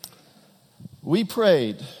 We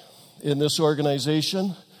prayed in this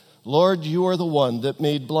organization, Lord, you are the one that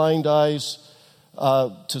made blind eyes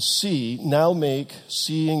to see, now make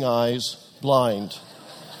seeing eyes blind.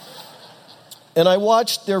 And I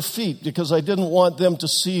watched their feet because I didn't want them to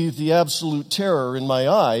see the absolute terror in my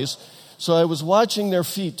eyes. So I was watching their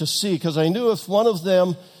feet to see, because I knew if one of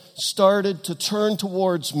them started to turn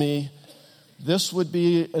towards me, this would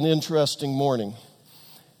be an interesting morning.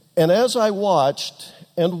 And as I watched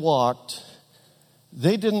and walked,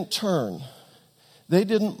 they didn't turn. They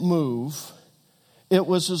didn't move. It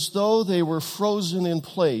was as though they were frozen in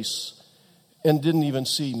place and didn't even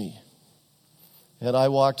see me. And I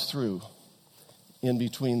walked through in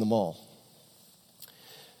between them all.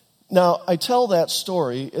 Now, I tell that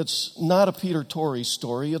story. It's not a Peter Torrey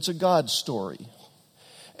story. It's a God story.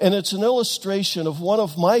 And it's an illustration of one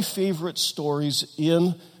of my favorite stories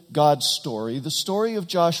in God's story, the story of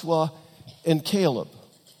Joshua and Caleb.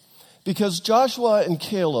 Because Joshua and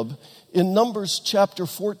Caleb, in Numbers chapter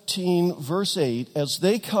 14, verse 8, as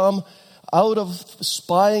they come out of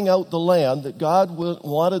spying out the land that God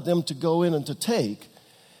wanted them to go in and to take,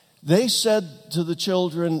 they said to the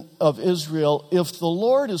children of Israel, if the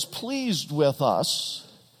Lord is pleased with us,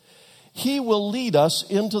 he will lead us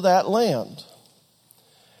into that land.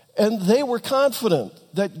 And they were confident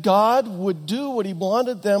that God would do what he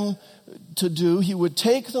wanted them to do. He would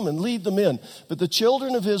take them and lead them in. But the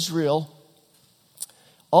children of Israel,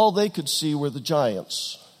 all they could see were the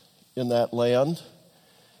giants in that land.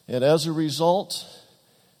 And as a result,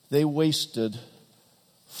 they wasted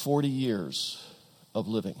 40 years of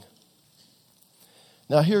living.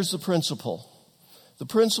 Now here's the principle. The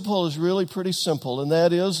principle is really pretty simple, and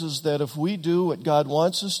that is that if we do what God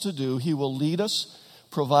wants us to do, he will lead us,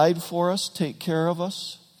 provide for us, take care of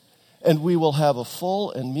us, and we will have a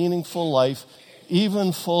full and meaningful life,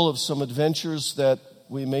 even full of some adventures that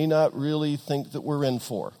we may not really think that we're in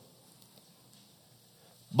for.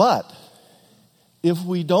 But if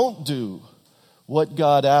we don't do what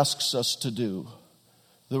God asks us to do,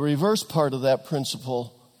 the reverse part of that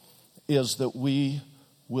principle is that we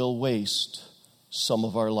will waste some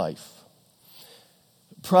of our life.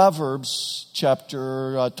 Proverbs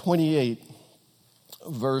chapter 29,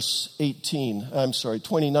 verse 18,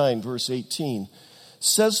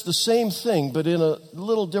 says the same thing, but in a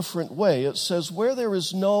little different way. It says, where there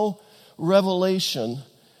is no revelation,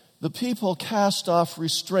 the people cast off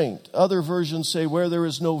restraint. Other versions say, where there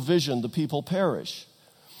is no vision, the people perish.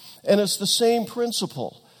 And it's the same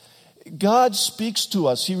principle. God speaks to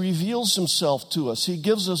us. He reveals himself to us. He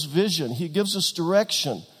gives us vision. He gives us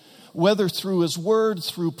direction, whether through his word,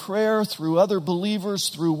 through prayer, through other believers,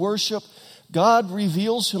 through worship. God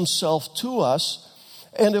reveals himself to us,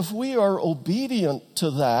 and if we are obedient to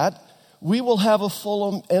that, we will have a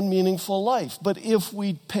full and meaningful life. But if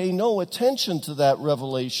we pay no attention to that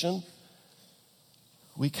revelation,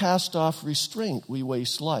 we cast off restraint, we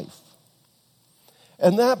waste life.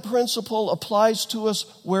 And that principle applies to us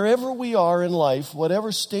wherever we are in life,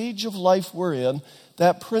 whatever stage of life we're in,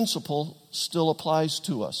 that principle still applies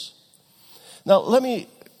to us. Now, let me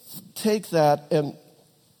take that and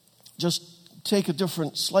just take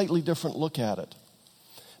a slightly different look at it.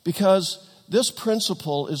 Because this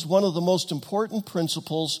principle is one of the most important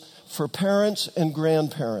principles for parents and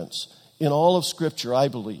grandparents in all of Scripture, I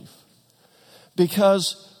believe.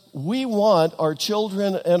 Because we want our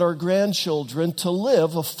children and our grandchildren to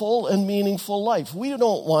live a full and meaningful life. We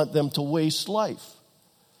don't want them to waste life.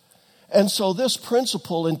 And so this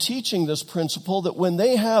principle, and teaching this principle, that when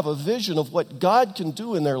they have a vision of what God can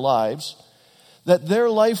do in their lives, that their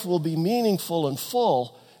life will be meaningful and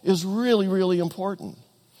full, is really, really important.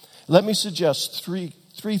 Let me suggest three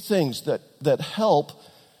things that help,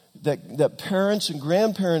 that parents and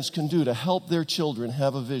grandparents can do to help their children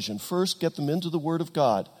have a vision. First, get them into the Word of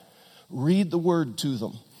God. Read the Word to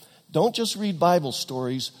them. Don't just read Bible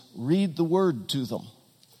stories, read the Word to them.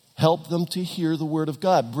 Help them to hear the Word of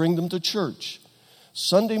God. Bring them to church.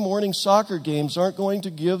 Sunday morning soccer games aren't going to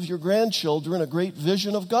give your grandchildren a great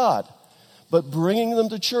vision of God. But bringing them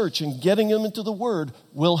to church and getting them into the Word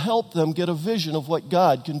will help them get a vision of what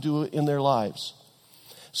God can do in their lives.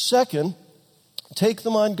 Second, take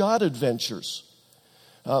them on God adventures.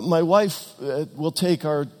 My wife will take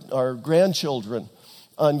our grandchildren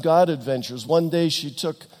on God adventures. One day she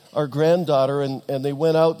took our granddaughter and they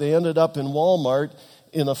went out. They ended up in Walmart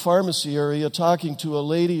in a pharmacy area talking to a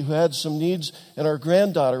lady who had some needs, and our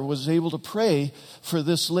granddaughter was able to pray for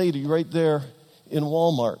this lady right there in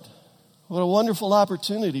Walmart. What a wonderful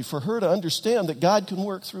opportunity for her to understand that God can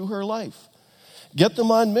work through her life. Get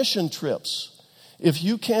them on mission trips. If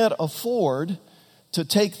you can't afford to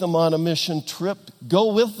take them on a mission trip,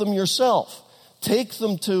 go with them yourself. Take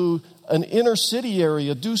them to an inner city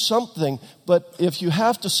area, do something. But if you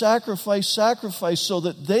have to sacrifice so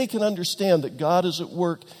that they can understand that God is at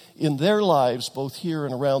work in their lives, both here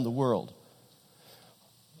and around the world.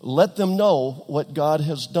 Let them know what God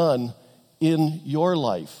has done in your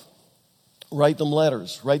life. Write them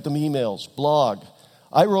letters, write them emails, blog.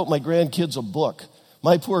 I wrote my grandkids a book.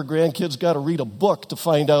 My poor grandkids got to read a book to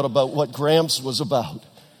find out about what Gramps was about,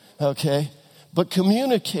 okay? But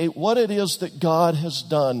communicate what it is that God has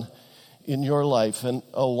done in your life. And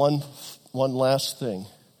one last thing.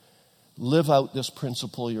 Live out this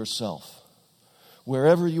principle yourself.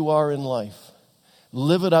 Wherever you are in life,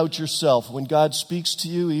 live it out yourself. When God speaks to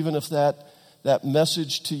you, even if that that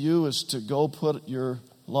message to you is to go put your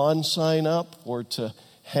lawn sign up or to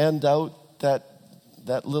hand out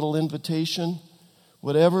that little invitation,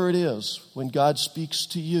 whatever it is, when God speaks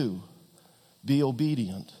to you, be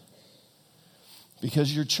obedient.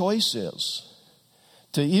 Because your choice is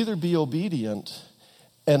to either be obedient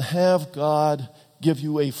and have God give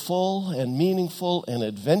you a full and meaningful and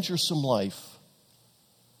adventuresome life,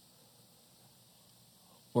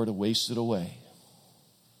 or to waste it away.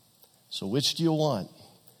 So which do you want?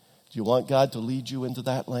 Do you want God to lead you into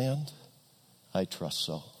that land? I trust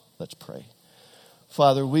so. Let's pray.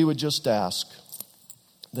 Father, we would just ask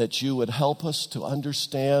that you would help us to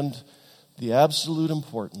understand the absolute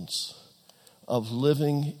importance of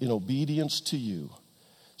living in obedience to you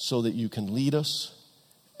so that you can lead us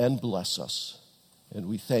and bless us. And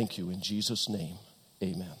we thank you in Jesus' name.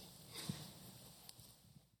 Amen.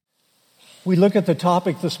 We look at the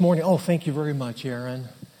topic this morning. Oh, thank you very much, Aaron.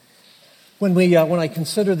 When I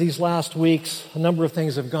consider these last weeks, a number of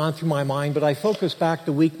things have gone through my mind, but I focus back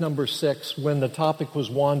to week number 6 when the topic was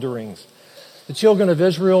wanderings. The children of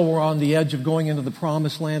Israel were on the edge of going into the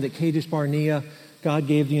promised land at Kadesh Barnea. God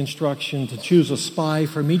gave the instruction to choose a spy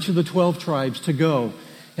from each of the 12 tribes to go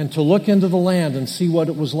and to look into the land and see what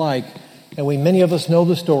it was like. And many of us know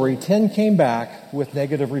the story. 10 came back with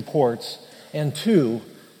negative reports, and 2,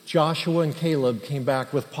 Joshua and Caleb, came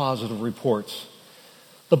back with positive reports.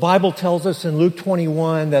 The Bible tells us in Luke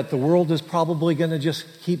 21 that the world is probably going to just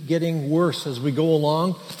keep getting worse as we go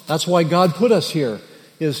along. That's why God put us here,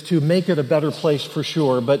 is to make it a better place for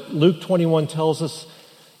sure. But Luke 21 tells us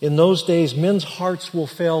in those days men's hearts will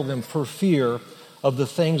fail them for fear of the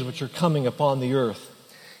things which are coming upon the earth.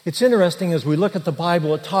 It's interesting as we look at the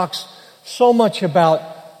Bible, it talks so much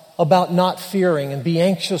about not fearing and be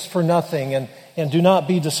anxious for nothing and do not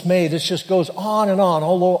be dismayed. It just goes on and on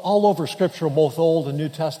all over Scripture, both Old and New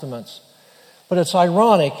Testaments. But it's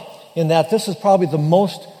ironic in that this is probably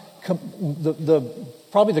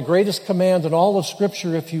probably the greatest command in all of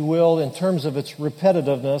Scripture, if you will, in terms of its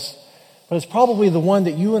repetitiveness. But it's probably the one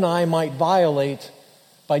that you and I might violate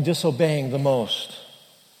by disobeying the most.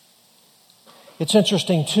 It's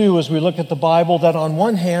interesting, too, as we look at the Bible, that on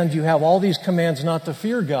one hand you have all these commands not to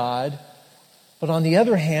fear God, but on the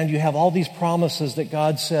other hand you have all these promises that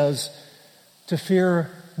God says to fear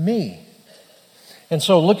me. And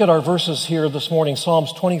so look at our verses here this morning.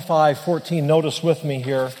 Psalms 25:14. Notice with me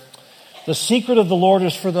here. The secret of the Lord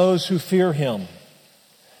is for those who fear him.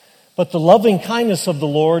 But the loving kindness of the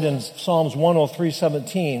Lord, in Psalms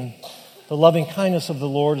 103:17, the loving kindness of the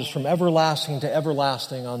Lord is from everlasting to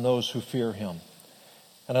everlasting on those who fear him.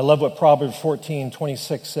 And I love what Proverbs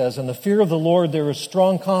 14:26 says, in the fear of the Lord there is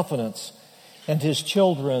strong confidence, and his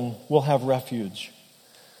children will have refuge.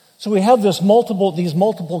 So we have these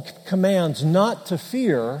multiple commands not to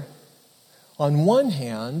fear on one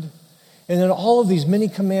hand, and then all of these many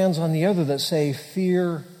commands on the other that say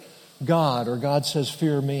fear God, or God says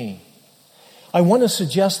fear me. I want to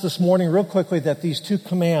suggest this morning real quickly that these two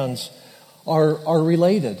commands are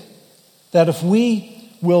related. That if we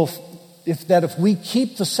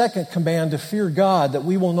keep the second command to fear God, that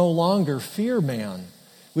we will no longer fear man.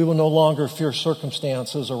 We will no longer fear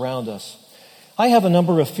circumstances around us. I have a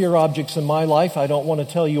number of fear objects in my life. I don't want to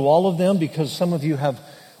tell you all of them because some of you have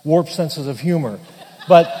warped senses of humor.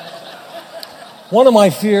 But one of my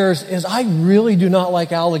fears is I really do not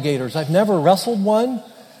like alligators. I've never wrestled one.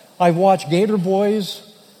 I've watched Gator Boys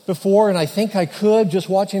before, and I think I could, just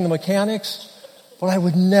watching the mechanics. But I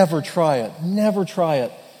would never try it. Never try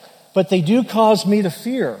it. But they do cause me to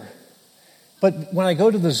fear. But when I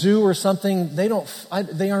go to the zoo or something, they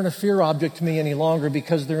aren't a fear object to me any longer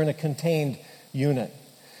because they're in a contained unit.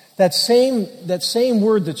 That same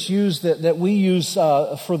word that's used that we use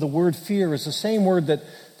for the word fear is the same word that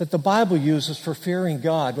the Bible uses for fearing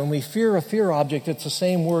God. When we fear a fear object, it's the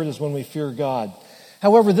same word as when we fear God.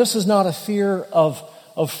 However, this is not a fear of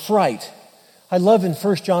fright. I love in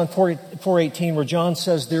 1 John 4:18 where John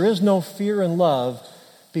says, there is no fear in love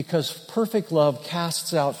because perfect love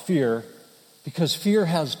casts out fear, because fear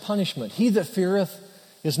has punishment. He that feareth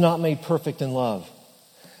is not made perfect in love.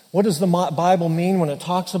 What does the Bible mean when it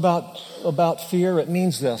talks about fear? It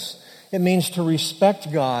means this. It means to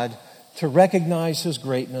respect God, to recognize his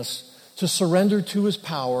greatness, to surrender to his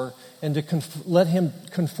power, and to let him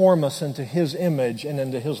conform us into his image and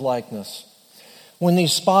into his likeness. When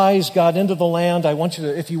these spies got into the land, I want you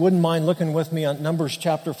to, if you wouldn't mind looking with me on Numbers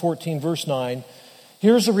chapter 14, verse 9.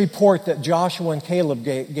 Here's a report that Joshua and Caleb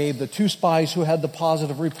gave, the two spies who had the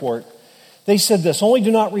positive report. They said this, only do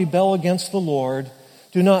not rebel against the Lord.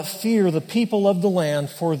 Do not fear the people of the land,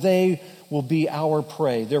 for they will be our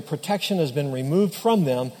prey. Their protection has been removed from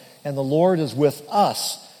them, and the Lord is with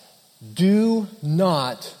us. Do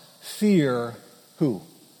not fear who?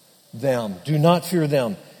 Them. Do not fear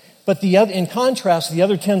them. But in contrast, the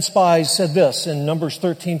other 10 spies said this in Numbers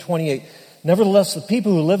 13:28. Nevertheless, the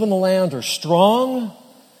people who live in the land are strong,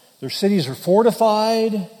 their cities are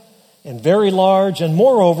fortified and very large, and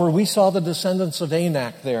moreover, we saw the descendants of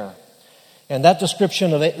Anak there. And that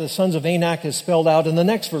description of the sons of Anak is spelled out in the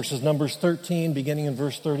next verses, Numbers 13, beginning in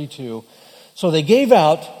verse 32. So they gave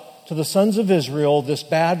out to the sons of Israel this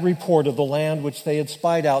bad report of the land which they had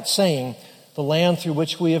spied out, saying, the land through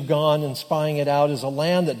which we have gone and spying it out is a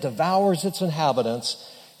land that devours its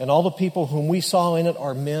inhabitants, and all the people whom we saw in it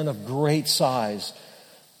are men of great size.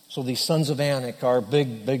 So these sons of Anak are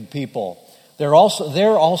big people. There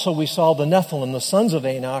also we saw the Nephilim, the sons of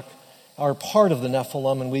Anak, are part of the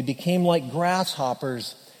Nephilim, and we became like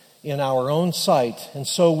grasshoppers in our own sight, and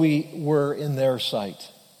so we were in their sight.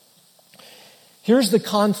 Here's the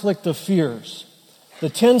conflict of fears. The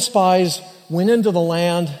 10 spies went into the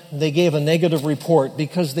land, and they gave a negative report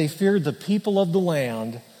because they feared the people of the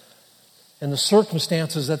land and the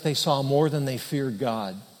circumstances that they saw more than they feared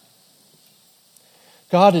God.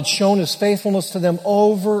 God had shown His faithfulness to them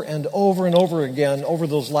over and over and over again over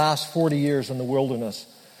those last 40 years in the wilderness.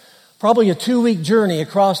 Probably a 2-week journey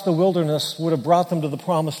across the wilderness would have brought them to the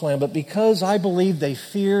promised land, but because I believe they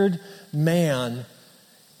feared man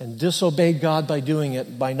and disobeyed God by doing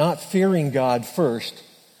it, by not fearing God first,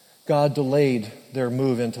 God delayed their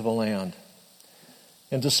move into the land.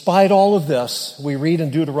 And despite all of this, we read in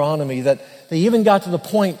Deuteronomy that they even got to the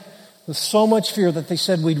point with so much fear that they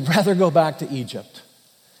said, we'd rather go back to Egypt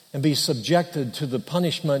and be subjected to the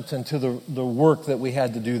punishment and to the work that we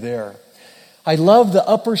had to do there. I love the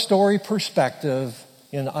upper story perspective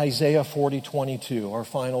in Isaiah 40:22, our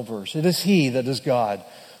final verse. It is He that is God,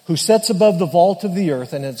 who sits above the vault of the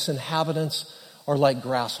earth, and its inhabitants are like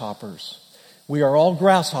grasshoppers. We are all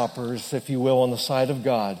grasshoppers, if you will, on the side of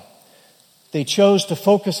God. They chose to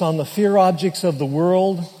focus on the fear objects of the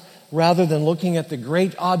world rather than looking at the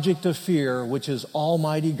great object of fear, which is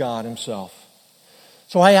Almighty God Himself.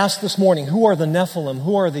 So I ask this morning, who are the Nephilim?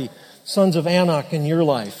 Who are the sons of Anak in your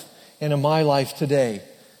life and in my life today?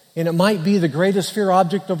 And it might be the greatest fear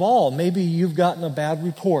object of all. Maybe you've gotten a bad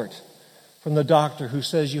report from the doctor who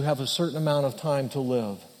says you have a certain amount of time to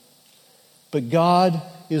live. But God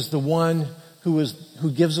is the one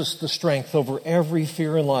who gives us the strength over every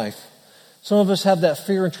fear in life. Some of us have that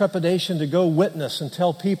fear and trepidation to go witness and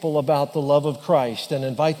tell people about the love of Christ and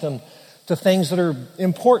invite them to things that are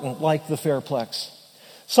important, like the Fairplex.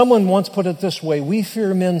 Someone once put it this way: we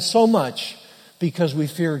fear men so much because we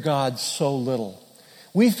fear God so little.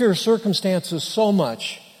 We fear circumstances so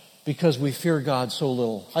much because we fear God so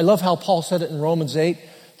little. I love how Paul said it in Romans 8,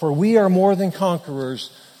 for we are more than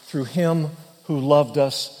conquerors through Him who loved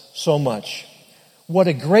us so much. What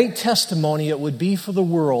a great testimony it would be for the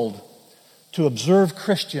world to observe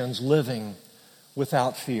Christians living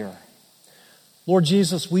without fear. Lord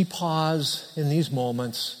Jesus, we pause in these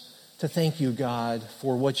moments to thank You, God,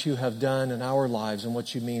 for what You have done in our lives and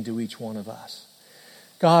what You mean to each one of us.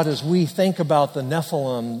 God, as we think about the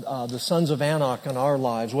Nephilim, the sons of Anak in our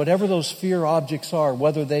lives, whatever those fear objects are,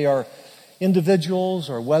 whether they are individuals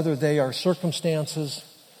or whether they are circumstances,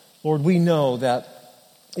 Lord, we know that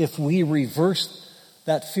if we reverse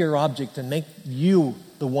that fear object and make You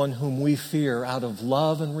the one whom we fear out of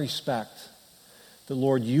love and respect, that,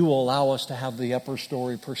 Lord, You will allow us to have the upper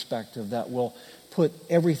story perspective that will put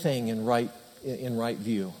everything in right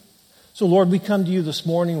view. So, Lord, we come to You this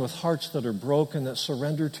morning with hearts that are broken, that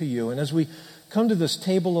surrender to You. And as we come to this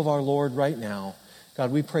table of our Lord right now,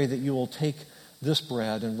 God, we pray that You will take this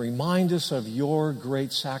bread and remind us of Your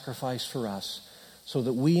great sacrifice for us, so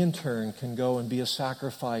that we in turn can go and be a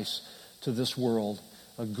sacrifice to this world,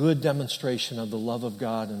 a good demonstration of the love of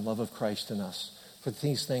God and love of Christ in us. For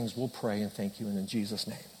these things we'll pray and thank You, and in Jesus'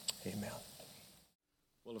 name, amen.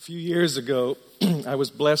 Well, a few years ago, I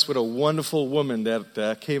was blessed with a wonderful woman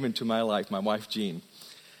that came into my life, my wife, Jean.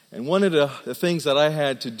 And one of the things that I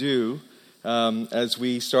had to do as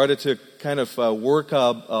we started to kind of work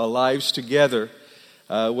our lives together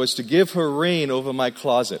was to give her reign over my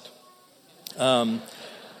closet.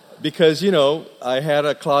 Because, I had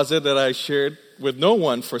a closet that I shared with no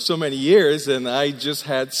one for so many years, and I just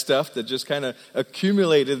had stuff that just kind of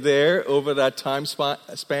accumulated there over that time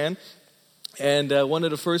span. And one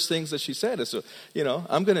of the first things that she said is,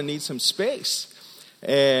 I'm going to need some space.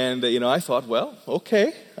 And, I thought, well,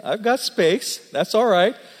 okay, I've got space. That's all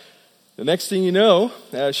right. The next thing you know,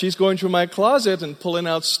 she's going through my closet and pulling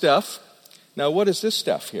out stuff. Now, what is this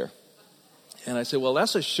stuff here? And I said, well,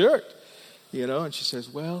 that's a shirt. And she says,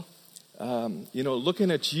 well,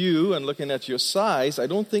 looking at you and looking at your size, I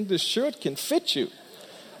don't think this shirt can fit you.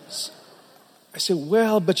 I said,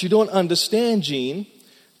 well, but you don't understand, Gene.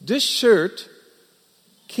 This shirt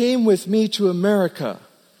came with me to America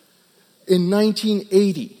in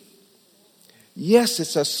 1980. Yes,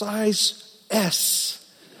 it's a size S.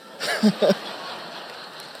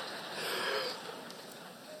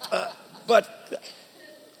 But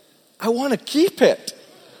I want to keep it.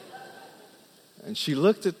 And she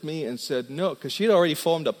looked at me and said, no, because she'd already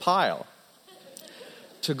formed a pile.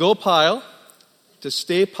 To go pile, to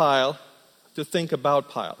stay pile, to think about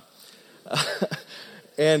pile.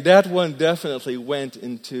 And that one definitely went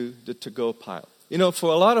into the to-go pile.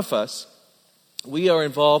 For a lot of us, we are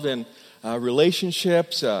involved in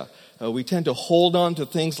relationships. We tend to hold on to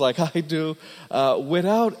things like I do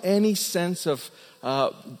without any sense of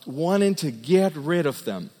wanting to get rid of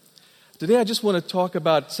them. Today I just want to talk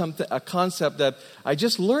about a concept that I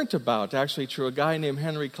just learned about actually through a guy named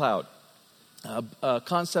Henry Cloud. A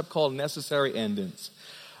concept called necessary endings.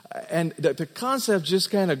 And the concept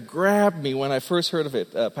just kind of grabbed me when I first heard of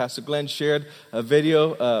it. Pastor Glenn shared a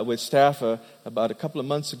video with staff about a couple of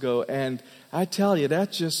months ago, and I tell you,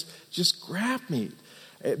 that just grabbed me.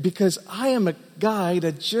 Because I am a guy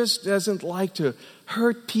that just doesn't like to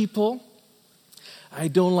hurt people. I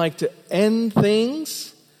don't like to end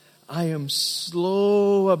things. I am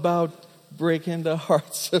slow about breaking the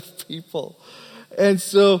hearts of people. And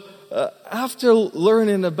so after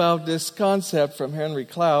learning about this concept from Henry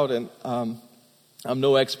Cloud, and I'm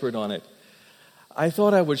no expert on it, I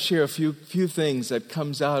thought I would share a few things that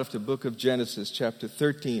comes out of the book of Genesis, chapter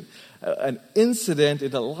 13. An incident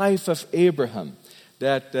in the life of Abraham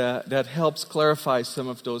that helps clarify some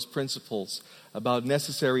of those principles about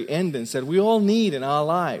necessary endings that we all need in our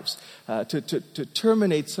lives to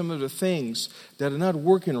terminate some of the things that are not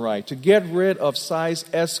working right, to get rid of size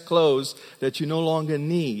S clothes that you no longer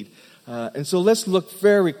need. And so let's look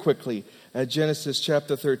very quickly at Genesis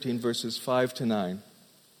chapter 13, verses 5 to 9.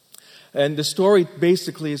 And the story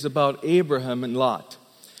basically is about Abraham and Lot.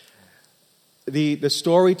 The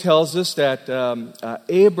story tells us that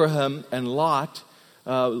Abraham and Lot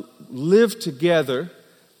lived together.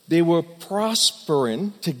 They were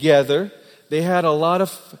prospering together. They had a lot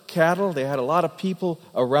of cattle. They had a lot of people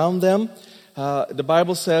around them. The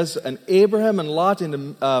Bible says, and Abraham and Lot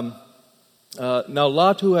now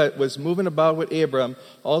Lot, who was moving about with Abraham,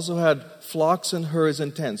 also had flocks and herds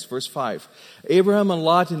and tents. Verse 5. Abraham and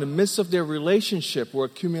Lot, in the midst of their relationship, were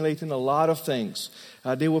accumulating a lot of things.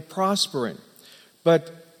 They were prospering.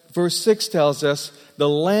 But verse 6 tells us, the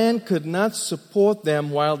land could not support them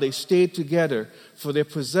while they stayed together, for their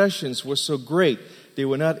possessions were so great, they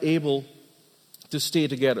were not able to stay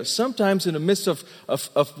together. Sometimes in the midst of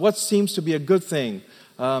what seems to be a good thing,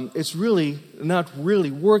 it's really not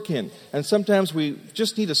really working. And sometimes we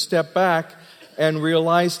just need to step back and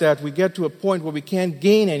realize that we get to a point where we can't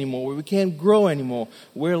gain anymore, where we can't grow anymore,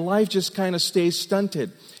 where life just kind of stays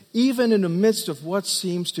stunted. Even in the midst of what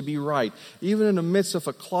seems to be right, even in the midst of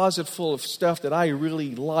a closet full of stuff that I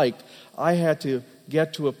really liked, I had to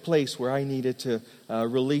get to a place where I needed to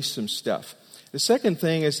release some stuff. The second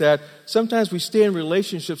thing is that sometimes we stay in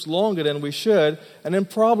relationships longer than we should, and then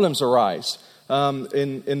problems arise.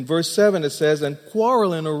 In verse 7 it says, and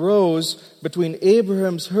quarreling arose between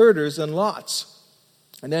Abraham's herders and Lot's.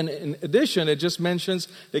 And then in addition, it just mentions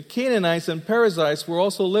the Canaanites and Perizzites were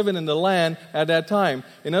also living in the land at that time.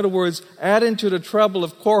 In other words, adding to the trouble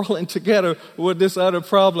of quarreling together was this other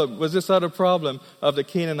problem of the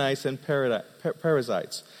Canaanites and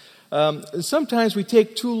Perizzites. Sometimes we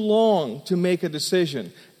take too long to make a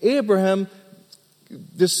decision. Abraham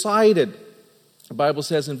decided, the Bible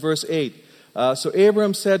says in verse 8, so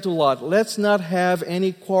Abraham said to Lot, let's not have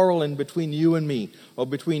any quarreling between you and me, or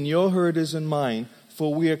between your herders and mine,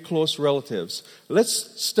 for we are close relatives.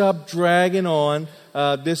 Let's stop dragging on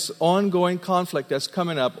this ongoing conflict that's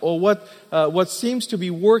coming up, or what seems to be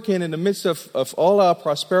working in the midst of all our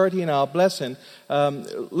prosperity and our blessing.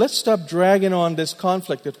 Let's stop dragging on this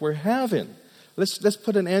conflict that we're having. Let's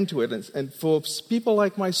put an end to it. And for people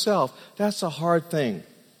like myself, that's a hard thing.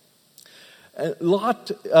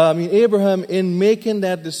 Abraham, in making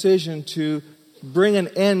that decision to bring an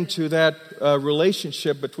end to that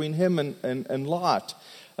relationship between him and Lot,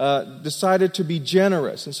 decided to be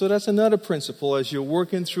generous. And so that's another principle as you're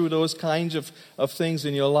working through those kinds of things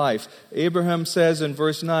in your life. Abraham says in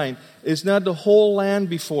verse 9, is not the whole land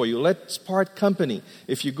before you? Let's part company.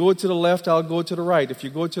 If you go to the left, I'll go to the right. If you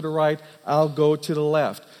go to the right, I'll go to the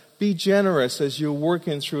left. Be generous as you're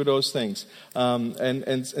working through those things.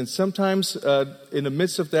 And sometimes in the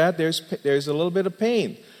midst of that, there's a little bit of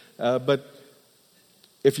pain. But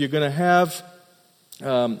if you're going to have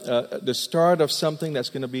the start of something that's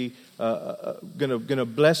going to be going to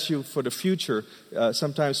bless you for the future,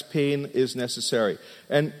 sometimes pain is necessary.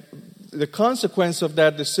 And the consequence of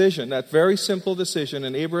that decision, that very simple decision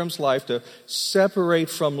in Abraham's life to separate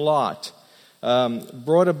from Lot,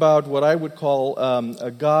 brought about what I would call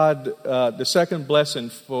the second blessing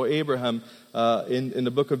for Abraham in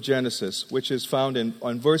the book of Genesis, which is found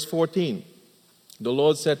on verse 14. The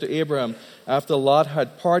Lord said to Abraham, after Lot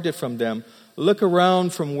had parted from them, look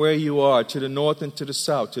around from where you are, to the north and to the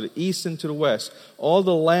south, to the east and to the west. All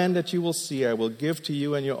the land that you will see I will give to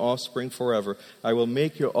you and your offspring forever. I will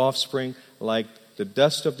make your offspring like the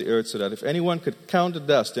dust of the earth, so that if anyone could count the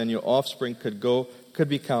dust, then your offspring could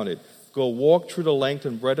be counted. Go walk through the length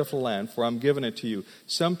and breadth of the land, for I'm giving it to you.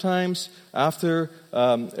 Sometimes after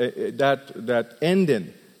that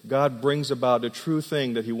ending, God brings about the true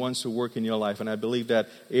thing that he wants to work in your life. And I believe that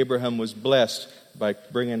Abraham was blessed by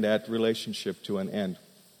bringing that relationship to an end.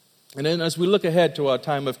 And then as we look ahead to our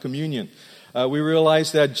time of communion, we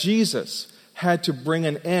realize that Jesus had to bring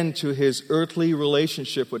an end to his earthly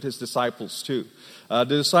relationship with his disciples too. The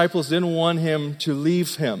disciples didn't want him to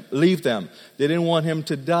leave them. They didn't want him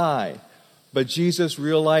to die. But Jesus,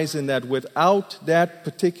 realizing that without that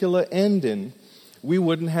particular ending, we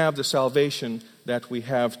wouldn't have the salvation that we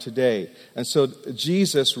have today. And so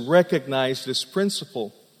Jesus recognized this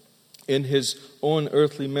principle in his own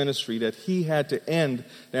earthly ministry, that he had to end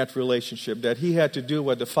that relationship, that he had to do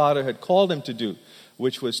what the Father had called him to do,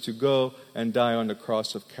 which was to go and die on the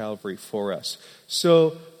cross of Calvary for us.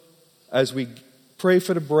 So as we pray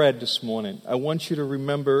for the bread this morning, I want you to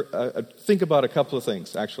remember, think about a couple of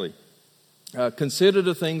things, actually. Consider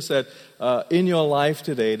the things that in your life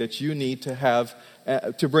today that you need to have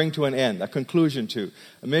to bring to an end, a conclusion to.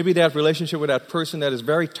 Maybe that relationship with that person that is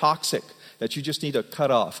very toxic, that you just need to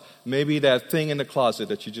cut off. Maybe that thing in the closet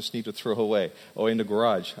that you just need to throw away, or in the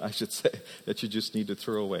garage, I should say, that you just need to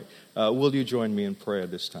throw away. Will you join me in prayer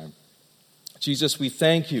this time? Jesus, we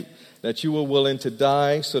thank you that you were willing to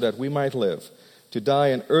die so that we might live, to die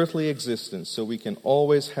an earthly existence so we can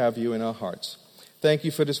always have you in our hearts. Thank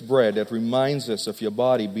you for this bread that reminds us of your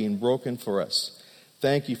body being broken for us.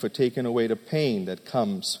 Thank you for taking away the pain that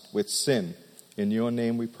comes with sin. In your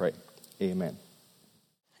name we pray. Amen.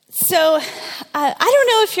 So, I don't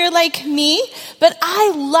know if you're like me, but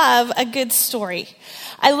I love a good story.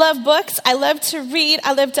 I love books. I love to read.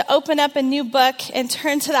 I love to open up a new book and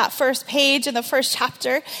turn to that first page in the first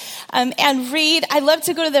chapter and read. I love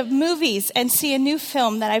to go to the movies and see a new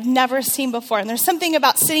film that I've never seen before. And there's something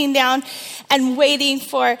about sitting down and waiting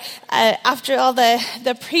for, after all the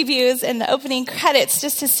previews and the opening credits,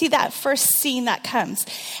 just to see that first scene that comes.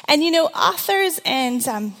 And, you know, authors and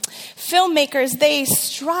filmmakers, they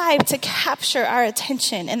strive to capture our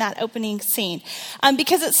attention in that opening scene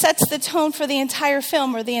because it sets the tone for the entire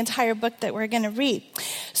film or the entire book that we're going to read.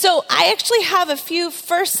 So I actually have a few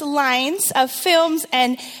first lines of films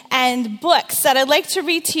and books that I'd like to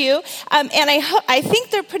read to you, and I think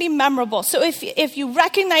they're pretty memorable. So if you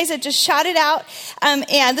recognize it, just shout it out.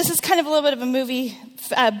 And this is kind of a little bit of a movie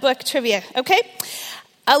book trivia, okay?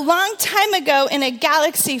 A long time ago in a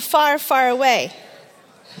galaxy far, far away.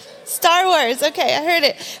 Star Wars. Okay, I heard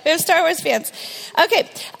it. We have Star Wars fans. Okay,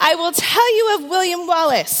 I will tell you of William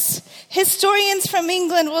Wallace. Historians from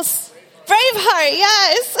England will... Braveheart,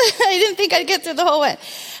 yes. I didn't think I'd get through the whole one.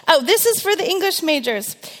 Oh, this is for the English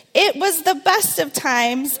majors. It was the best of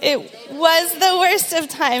times. It was the worst of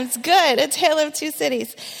times. Good. A Tale of Two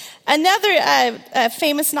Cities. Another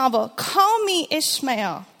famous novel, Call Me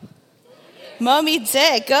Ishmael. Moby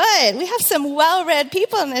Dick. Good. We have some well-read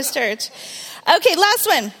people in this church. Okay, last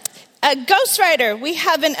one. Ghost Rider. We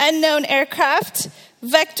have an unknown aircraft.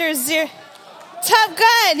 Vector Zero. Top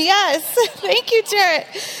Gun. Yes. Thank you, Jarrett.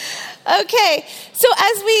 Okay, so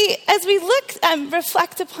as we look,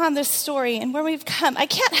 reflect upon this story and where we've come, I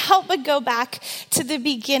can't help but go back to the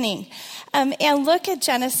beginning and look at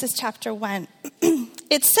Genesis chapter 1.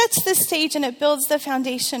 It sets the stage and it builds the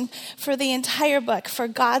foundation for the entire book, for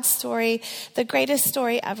God's story, the greatest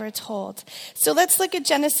story ever told. So let's look at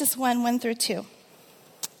Genesis 1 through 2.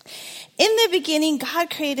 In the beginning, God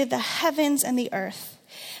created the heavens and the earth.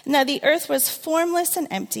 Now the earth was formless and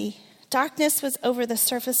empty. Darkness was over the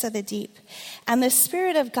surface of the deep, and the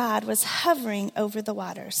Spirit of God was hovering over the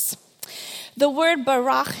waters. The word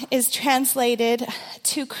barak is translated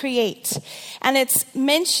to create, and it's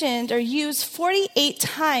mentioned or used 48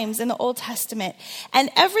 times in the Old Testament. And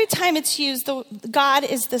every time it's used, God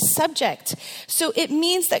is the subject. So it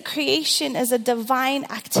means that creation is a divine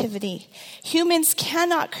activity. Humans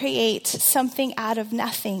cannot create something out of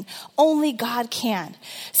nothing. Only God can.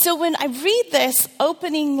 So when I read this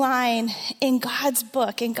opening line in God's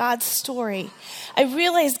book, in God's story, I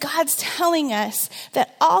realize God's telling us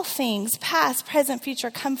that all things, past, present,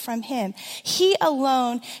 future, come from him. He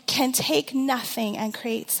alone can take nothing and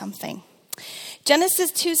create something.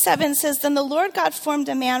 Genesis 2:7 says, "Then the Lord God formed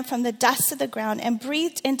a man from the dust of the ground and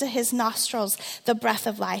breathed into his nostrils the breath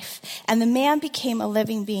of life, and the man became a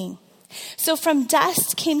living being." So from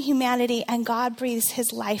dust came humanity, and God breathes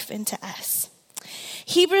his life into us.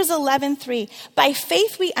 Hebrews 11:3, "By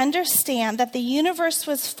faith we understand that the universe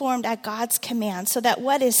was formed at God's command, so that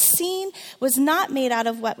what is seen was not made out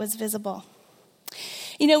of what was visible."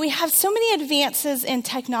 You know, we have so many advances in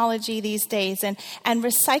technology these days and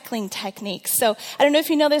recycling techniques. So I don't know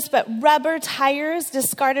if you know this, but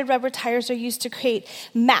discarded rubber tires are used to create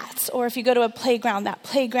mats. Or if you go to a playground,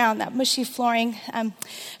 that mushy flooring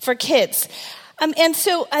for kids. And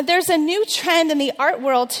so there's a new trend in the art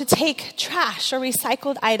world to take trash or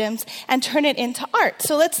recycled items and turn it into art.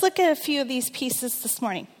 So let's look at a few of these pieces this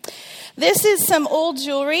morning. This is some old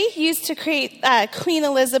jewelry used to create Queen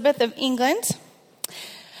Elizabeth of England.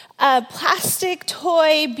 Plastic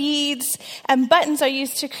toy beads and buttons are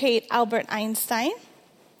used to create Albert Einstein.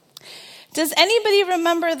 Does anybody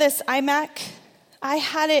remember this iMac? I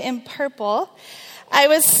had it in purple. I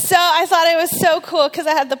thought it was so cool because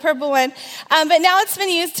I had the purple one. But now it's been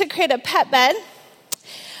used to create a pet bed.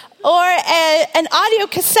 Or an audio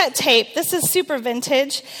cassette tape. This is super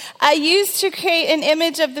vintage. Used to create an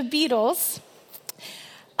image of the Beatles.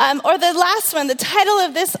 Or the last one, the title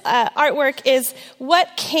of this artwork is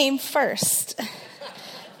 "What Came First?"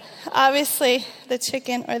 Obviously, the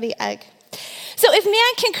chicken or the egg. So if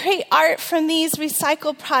man can create art from these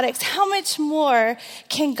recycled products, how much more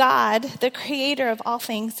can God, the creator of all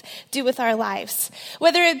things, do with our lives?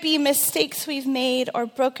 Whether it be mistakes we've made or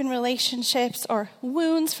broken relationships or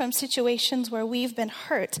wounds from situations where we've been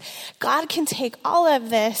hurt, God can take all of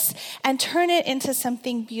this and turn it into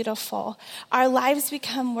something beautiful. Our lives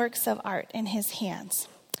become works of art in his hands.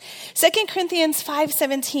 2 Corinthians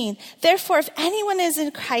 5:17, "Therefore, if anyone is in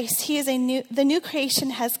Christ, the new creation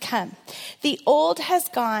has come. The old has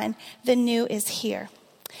gone, the new is here."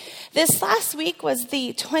 This last week was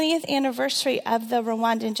the 20th anniversary of the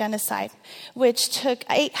Rwandan genocide, which took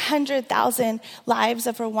 800,000 lives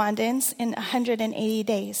of Rwandans in 180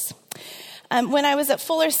 days. When I was at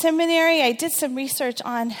Fuller Seminary, I did some research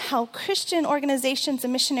on how Christian organizations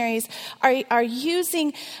and missionaries are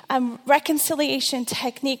using reconciliation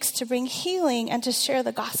techniques to bring healing and to share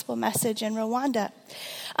the gospel message in Rwanda.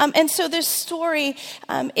 And so this story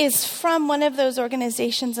is from one of those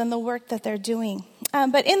organizations and the work that they're doing.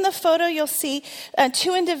 But in the photo, you'll see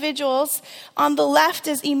two individuals. On the left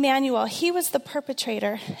is Emmanuel. He was the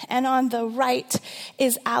perpetrator. And on the right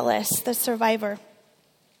is Alice, the survivor.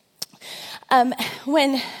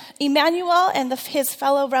 When Emmanuel and his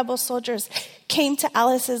fellow rebel soldiers came to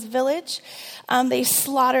Alice's village, they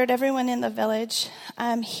slaughtered everyone in the village.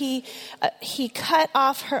 He cut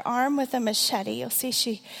off her arm with a machete. You'll see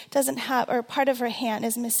she doesn't have, or part of her hand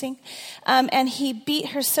is missing. And he beat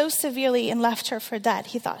her so severely and left her for dead.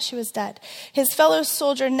 He thought she was dead. His fellow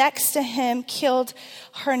soldier next to him killed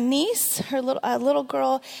her niece, a little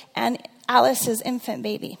girl, and Alice's infant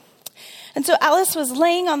baby. And so Alice was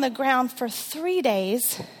laying on the ground for 3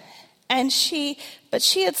 days, but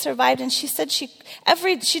she had survived, and she said she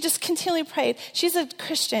just continually prayed. She's a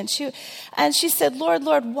Christian. And she said, Lord,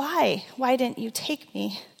 why? Why didn't you take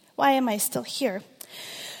me? Why am I still here?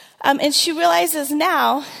 And she realizes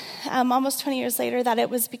now, almost 20 years later, that it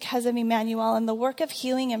was because of Emmanuel and the work of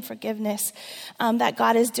healing and forgiveness that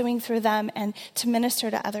God is doing through them and to minister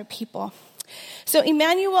to other people. So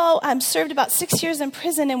Emmanuel served about 6 years in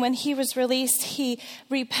prison, and when he was released, he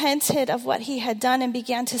repented of what he had done and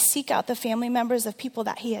began to seek out the family members of people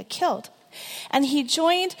that he had killed. And he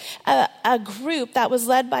joined a group that was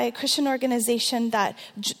led by a Christian organization that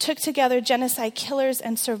took together genocide killers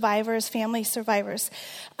and survivors, family survivors,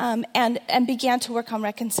 and began to work on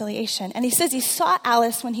reconciliation. And he says he saw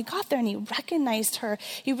Alice when he got there, and he recognized her.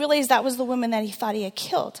 He realized that was the woman that he thought he had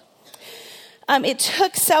killed. It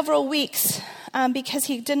took several weeks because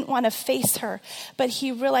he didn't want to face her, but he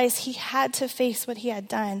realized he had to face what he had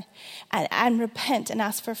done and repent and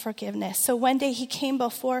ask for forgiveness. So one day he came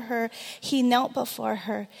before her, he knelt before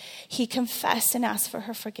her, he confessed and asked for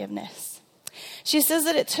her forgiveness. She says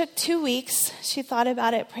that it took 2 weeks. She thought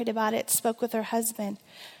about it, prayed about it, spoke with her husband.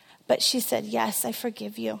 But she said, yes, I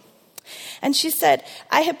forgive you. And she said,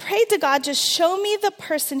 I had prayed to God, just show me the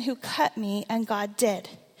person who cut me, and God did.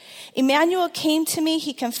 Emmanuel came to me,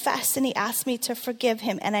 he confessed, and he asked me to forgive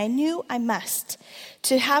him. And I knew I must.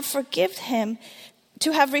 To have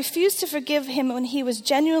refused to forgive him when he was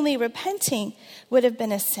genuinely repenting would have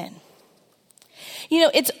been a sin.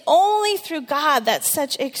 It's only through God that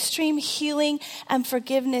such extreme healing and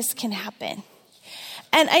forgiveness can happen.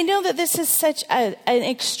 And I know that this is such an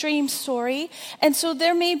extreme story. And so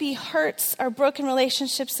there may be hurts or broken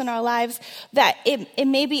relationships in our lives that it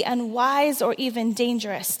may be unwise or even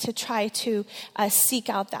dangerous to try to seek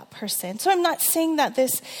out that person. So I'm not saying that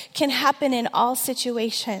this can happen in all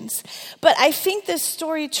situations. But I think this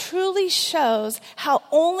story truly shows how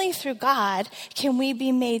only through God can we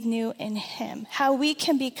be made new in him. How we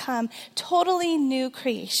can become totally new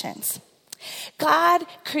creations. God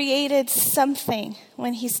created something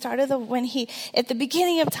at the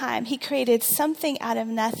beginning of time, he created something out of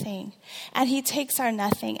nothing. And he takes our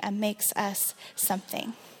nothing and makes us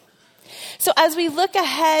something. So as we look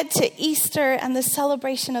ahead to Easter and the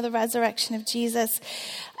celebration of the resurrection of Jesus,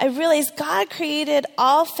 I realize God created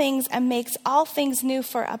all things and makes all things new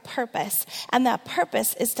for a purpose. And that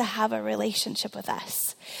purpose is to have a relationship with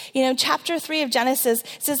us. Chapter 3 of Genesis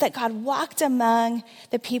says that God walked among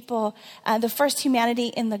the people, the first humanity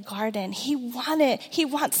in the garden. He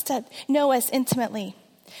wants to know us intimately.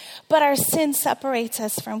 But our sin separates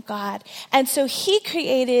us from God. And so he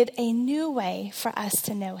created a new way for us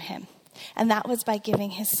to know him. And that was by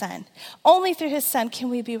giving his son. Only through his son can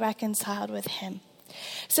we be reconciled with him.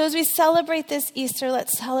 So as we celebrate this Easter,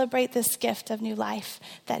 let's celebrate this gift of new life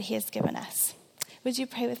that he has given us. Would you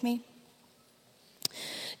pray with me?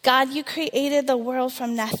 God, you created the world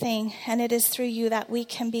from nothing, and it is through you that we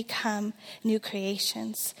can become new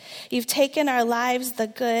creations. You've taken our lives, the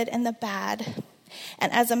good and the bad,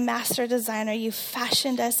 and as a master designer, you've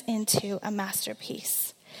fashioned us into a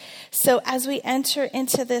masterpiece. So as we enter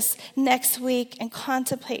into this next week and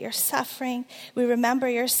contemplate your suffering, we remember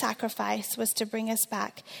your sacrifice was to bring us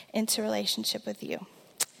back into relationship with you.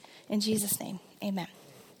 In Jesus' name, amen.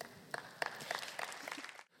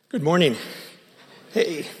 Good morning.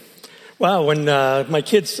 Hey. Wow, when my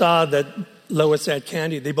kids saw that Lois had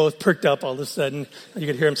candy, they both perked up all of a sudden. You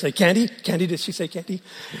could hear them say, Candy? Candy? Did she say candy?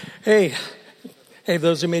 Hey,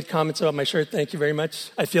 those who made comments about my shirt, thank you very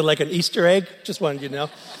much. I feel like an Easter egg. Just wanted you to know.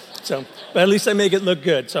 But at least I make it look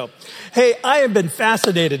good. So, hey, I have been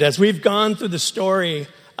fascinated as we've gone through the story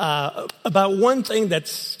about one thing that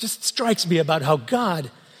just strikes me about how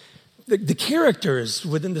God, the characters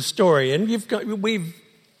within the story, and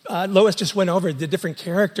Lois just went over the different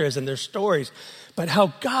characters and their stories, but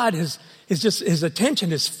how God his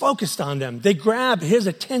attention is focused on them. They grab his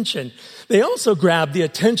attention. They also grab the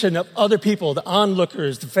attention of other people, the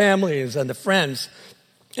onlookers, the families, and the friends.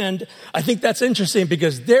 And I think that's interesting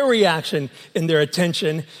because their reaction and their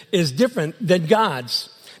attention is different than God's.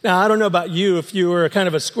 Now, I don't know about you, if you were kind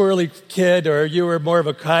of a squirrely kid or you were more of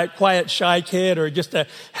a quiet, shy kid or just a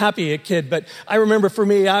happy kid. But I remember for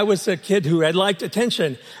me, I was a kid who had liked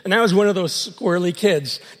attention. And I was one of those squirrely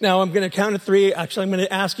kids. Now, I'm going to count to 3. Actually, I'm going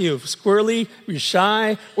to ask you, squirrely, were you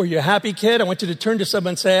shy, were you a happy kid? I want you to turn to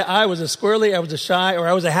someone and say, I was a squirrely, I was a shy, or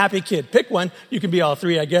I was a happy kid. Pick one. You can be all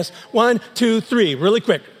 3, I guess. 1, 2, 3. Really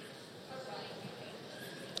quick.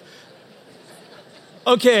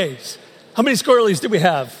 Okay. How many squirrelies do we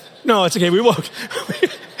have? No, it's okay. We won't.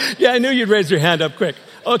 Yeah, I knew you'd raise your hand up quick.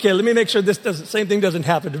 Okay, let me make sure same thing doesn't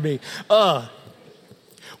happen to me.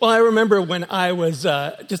 Well, I remember when I was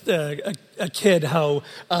just a kid how,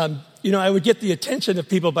 I would get the attention of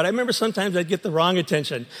people, but I remember sometimes I'd get the wrong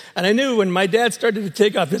attention. And I knew when my dad started to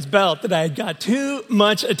take off his belt that I had got too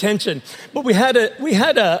much attention. But we had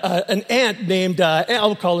an aunt named,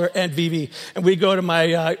 I'll call her Aunt Vivi, and we'd go to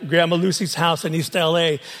my Grandma Lucy's house in East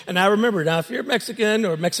LA. And I remember, now if you're Mexican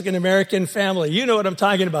or Mexican-American family, you know what I'm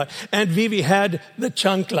talking about. Aunt Vivi had the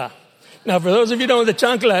chancla. Now, for those of you who know what the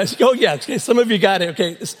chancla is, okay, some of you got it.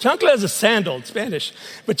 Okay, chancla is a sandal in Spanish.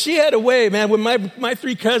 But she had a way, man, when my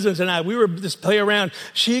 3 cousins and I, we were just play around,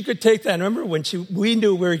 she could take that. And I remember when we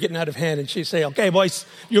knew we were getting out of hand, and she'd say, okay, boys,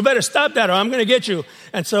 you better stop that or I'm going to get you.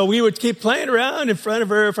 And so we would keep playing around in front of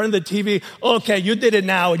her, in front of the TV. Okay, you did it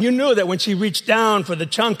now. And you knew that when she reached down for the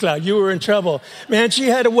chancla, you were in trouble. Man, she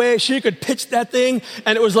had a way, she could pitch that thing,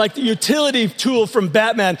 and it was like the utility tool from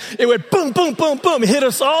Batman. It would boom, boom, boom, boom, hit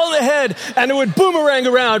us all in the head. And it would boomerang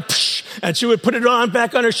around, and she would put it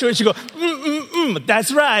back on her shoe, and she'd go,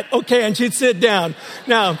 that's right, okay, and she'd sit down.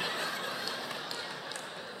 Now,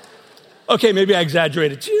 okay, maybe I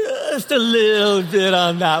exaggerated just a little bit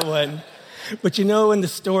on that one. But in the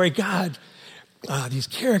story, God, these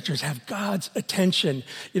characters have God's attention.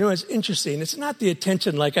 It's interesting. It's not the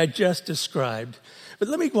attention like I just described. But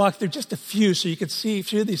let me walk through just a few so you can see a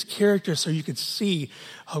few of these characters so you can see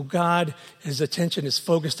how God, his attention is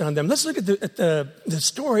focused on them. Let's look at the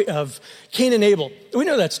story of Cain and Abel. We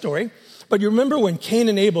know that story. But you remember when Cain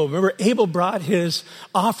and Abel brought his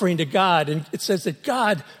offering to God, and it says that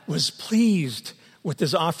God was pleased with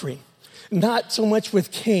his offering. Not so much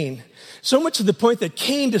with Cain. So much to the point that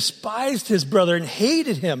Cain despised his brother and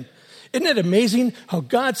hated him. Isn't it amazing how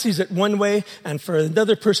God sees it one way and for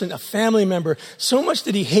another person, a family member, so much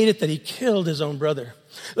that he hated that he killed his own brother?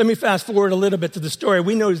 Let me fast forward a little bit to the story.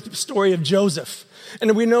 We know the story of Joseph.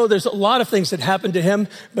 And we know there's a lot of things that happened to him.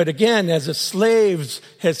 But again, as a slave,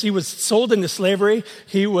 as he was sold into slavery,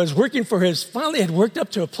 he was finally had worked up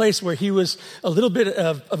to a place where he was a little bit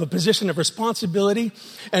of a position of responsibility.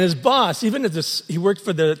 And his boss, he worked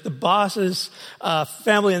for the boss's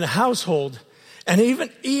family in the household. And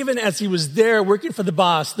even as he was there working for the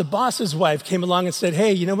boss's wife came along and said,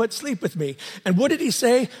 hey, you know what? Sleep with me. And what did he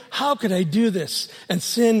say? How could I do this and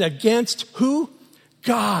sin against who?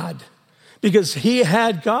 God. Because he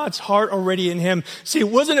had God's heart already in him. See, it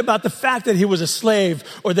wasn't about the fact that he was a slave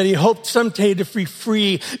or that he hoped someday to be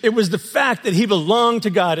free. It was the fact that he belonged to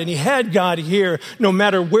God and he had God here no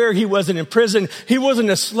matter where he was in prison. He wasn't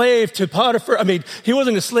a slave to Potiphar. He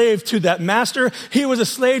wasn't a slave to that master. He was a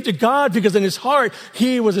slave to God because in his heart,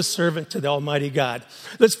 he was a servant to the Almighty God.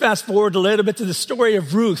 Let's fast forward a little bit to the story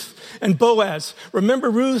of Ruth and Boaz. Remember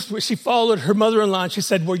Ruth? She followed her mother-in-law and she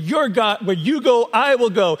said, where you go, I will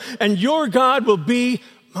go. And your God will be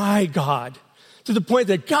my God. To the point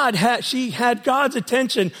that she had God's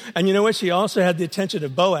attention. And you know what? She also had the attention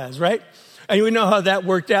of Boaz, right? And we know how that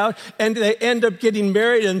worked out. And they end up getting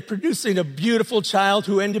married and producing a beautiful child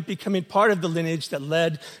who ended up becoming part of the lineage that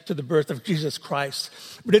led to the birth of Jesus Christ.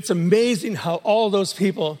 But it's amazing how all those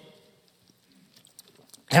people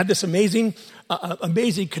had this amazing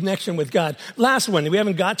connection with God. Last one, we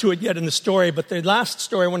haven't got to it yet in the story, but the last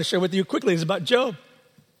story I want to share with you quickly is about Job.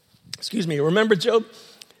 Remember Job?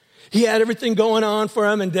 He had everything going on for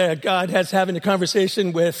him, and God has having a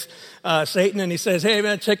conversation with Satan, and he says, hey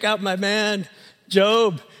man, check out my man,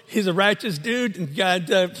 Job. He's a righteous dude, and God,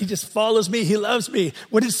 he just follows me, he loves me.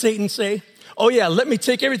 What did Satan say? Oh yeah, let me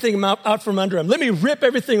take everything out from under him. Let me rip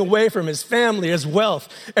everything away from his family, his wealth,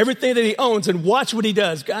 everything that he owns, and watch what he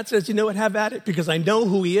does. God says, you know what, have at it, because I know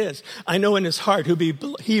who he is. I know in his heart who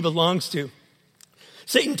he belongs to.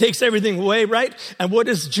 Satan takes everything away, right? And what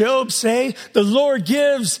does Job say? The Lord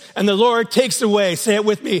gives and the Lord takes away. Say it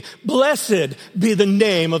with me. Blessed be the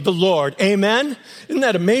name of the Lord. Amen? Isn't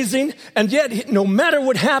that amazing? And yet, no matter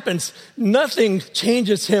what happens, nothing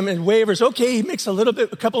changes him and wavers. Okay, he makes a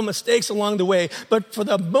couple of mistakes along the way. But for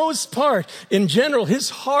the most part, in general, his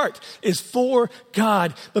heart is for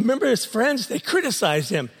God. But remember his friends, they criticized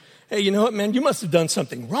him. Hey, you know what, man? You must have done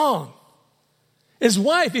something wrong. His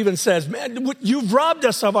wife even says, man, you've robbed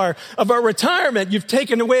us of our retirement. You've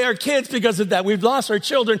taken away our kids because of that. We've lost our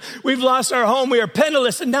children. We've lost our home. We are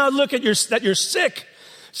penniless. And now look at that you're sick.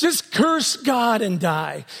 Just curse God and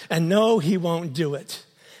die. And no, he won't do it.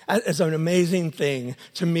 It's an amazing thing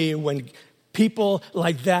to me when people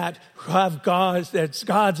like that have God's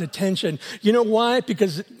attention. You know why?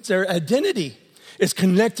 Because their identity is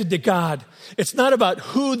connected to God. It's not about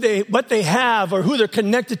what they have or who they're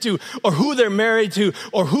connected to or who they're married to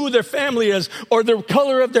or who their family is or the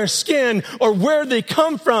color of their skin or where they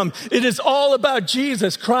come from. It is all about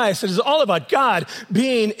Jesus Christ. It is all about God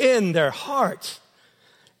being in their heart.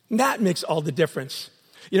 And that makes all the difference.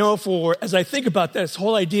 You know, as I think about this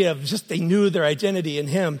whole idea of just they knew their identity in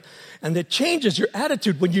him, and that changes your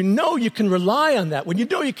attitude when you know you can rely on that, when you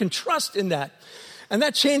know you can trust in that. And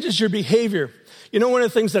that changes your behavior. You know, one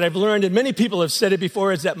of the things that I've learned, and many people have said it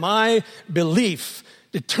before, is that my belief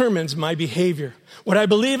determines my behavior. What I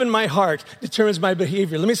believe in my heart determines my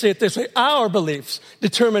behavior. Let me say it this way. Our beliefs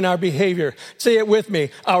determine our behavior. Say it with me.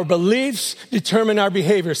 Our beliefs determine our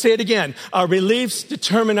behavior. Say it again. Our beliefs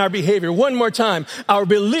determine our behavior. One more time. Our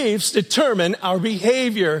beliefs determine our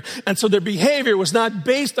behavior. And so their behavior was not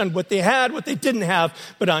based on what they had, what they didn't have,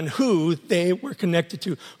 but on who they were connected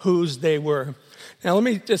to, whose they were. Now, let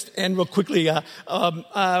me just end real quickly. A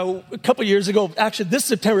couple years ago, actually this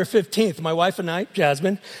September 15th, my wife and I,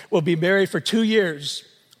 Jasmine, will be married for 2 years.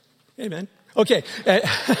 Amen. Okay.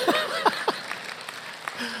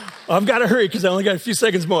 I've got to hurry because I only got a few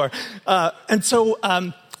seconds more. And so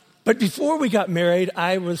But before we got married,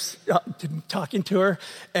 I was talking to her,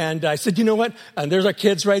 and I said, you know what? And there's our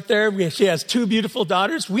kids right there. She has 2 beautiful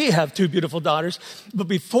daughters. We have 2 beautiful daughters. But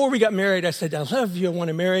before we got married, I said, I love you. I want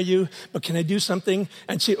to marry you. But can I do something?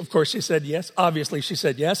 And she, of course, she said yes. Obviously, she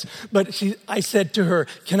said yes. But I said to her,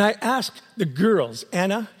 can I ask the girls,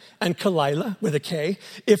 Anna and Kalila, with a K,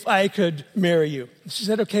 if I could marry you? She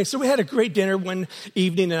said, okay. So we had a great dinner one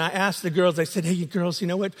evening, and I asked the girls, I said, hey, you girls, you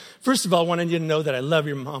know what? First of all, I wanted you to know that I love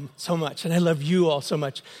your mom so much, and I love you all so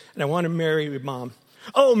much, and I want to marry your mom.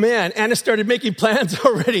 Oh, man, Anna started making plans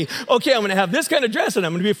already. Okay, I'm going to have this kind of dress, and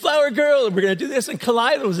I'm going to be a flower girl, and we're going to do this. And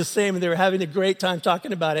Kalila was the same, and they were having a great time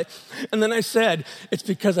talking about it. And then I said, it's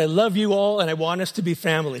because I love you all, and I want us to be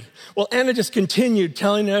family. Well, Anna just continued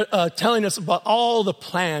telling us about all the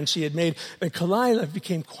plans she had made, and Kalila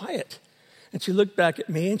became quiet. And she looked back at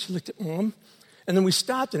me, and she looked at Mom. And then we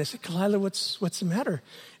stopped, and I said, Kalila, what's the matter?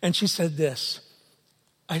 And she said this,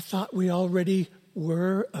 I thought we already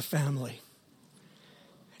were a family.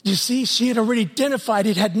 You see, she had already identified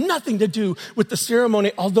it had nothing to do with the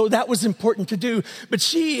ceremony, although that was important to do. But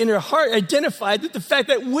she, in her heart, identified that the fact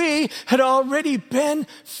that we had already been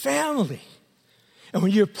family. And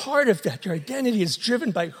when you're part of that, your identity is driven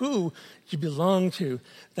by who you belong to.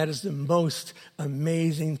 That is the most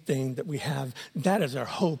amazing thing that we have. That is our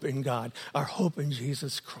hope in God, our hope in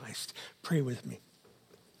Jesus Christ. Pray with me.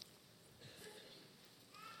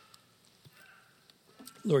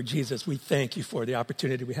 Lord Jesus, we thank you for the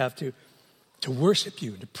opportunity we have to worship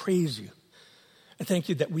you, to praise you. I thank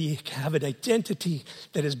you that we have an identity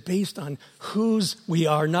that is based on whose we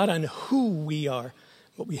are, not on who we are,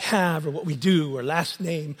 what we have or what we do or last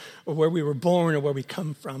name or where we were born or where we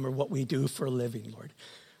come from or what we do for a living, Lord.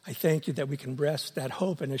 I thank you that we can rest that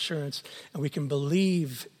hope and assurance and we can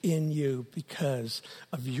believe in you because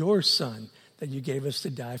of your Son that you gave us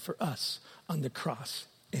to die for us on the cross.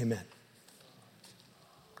 Amen.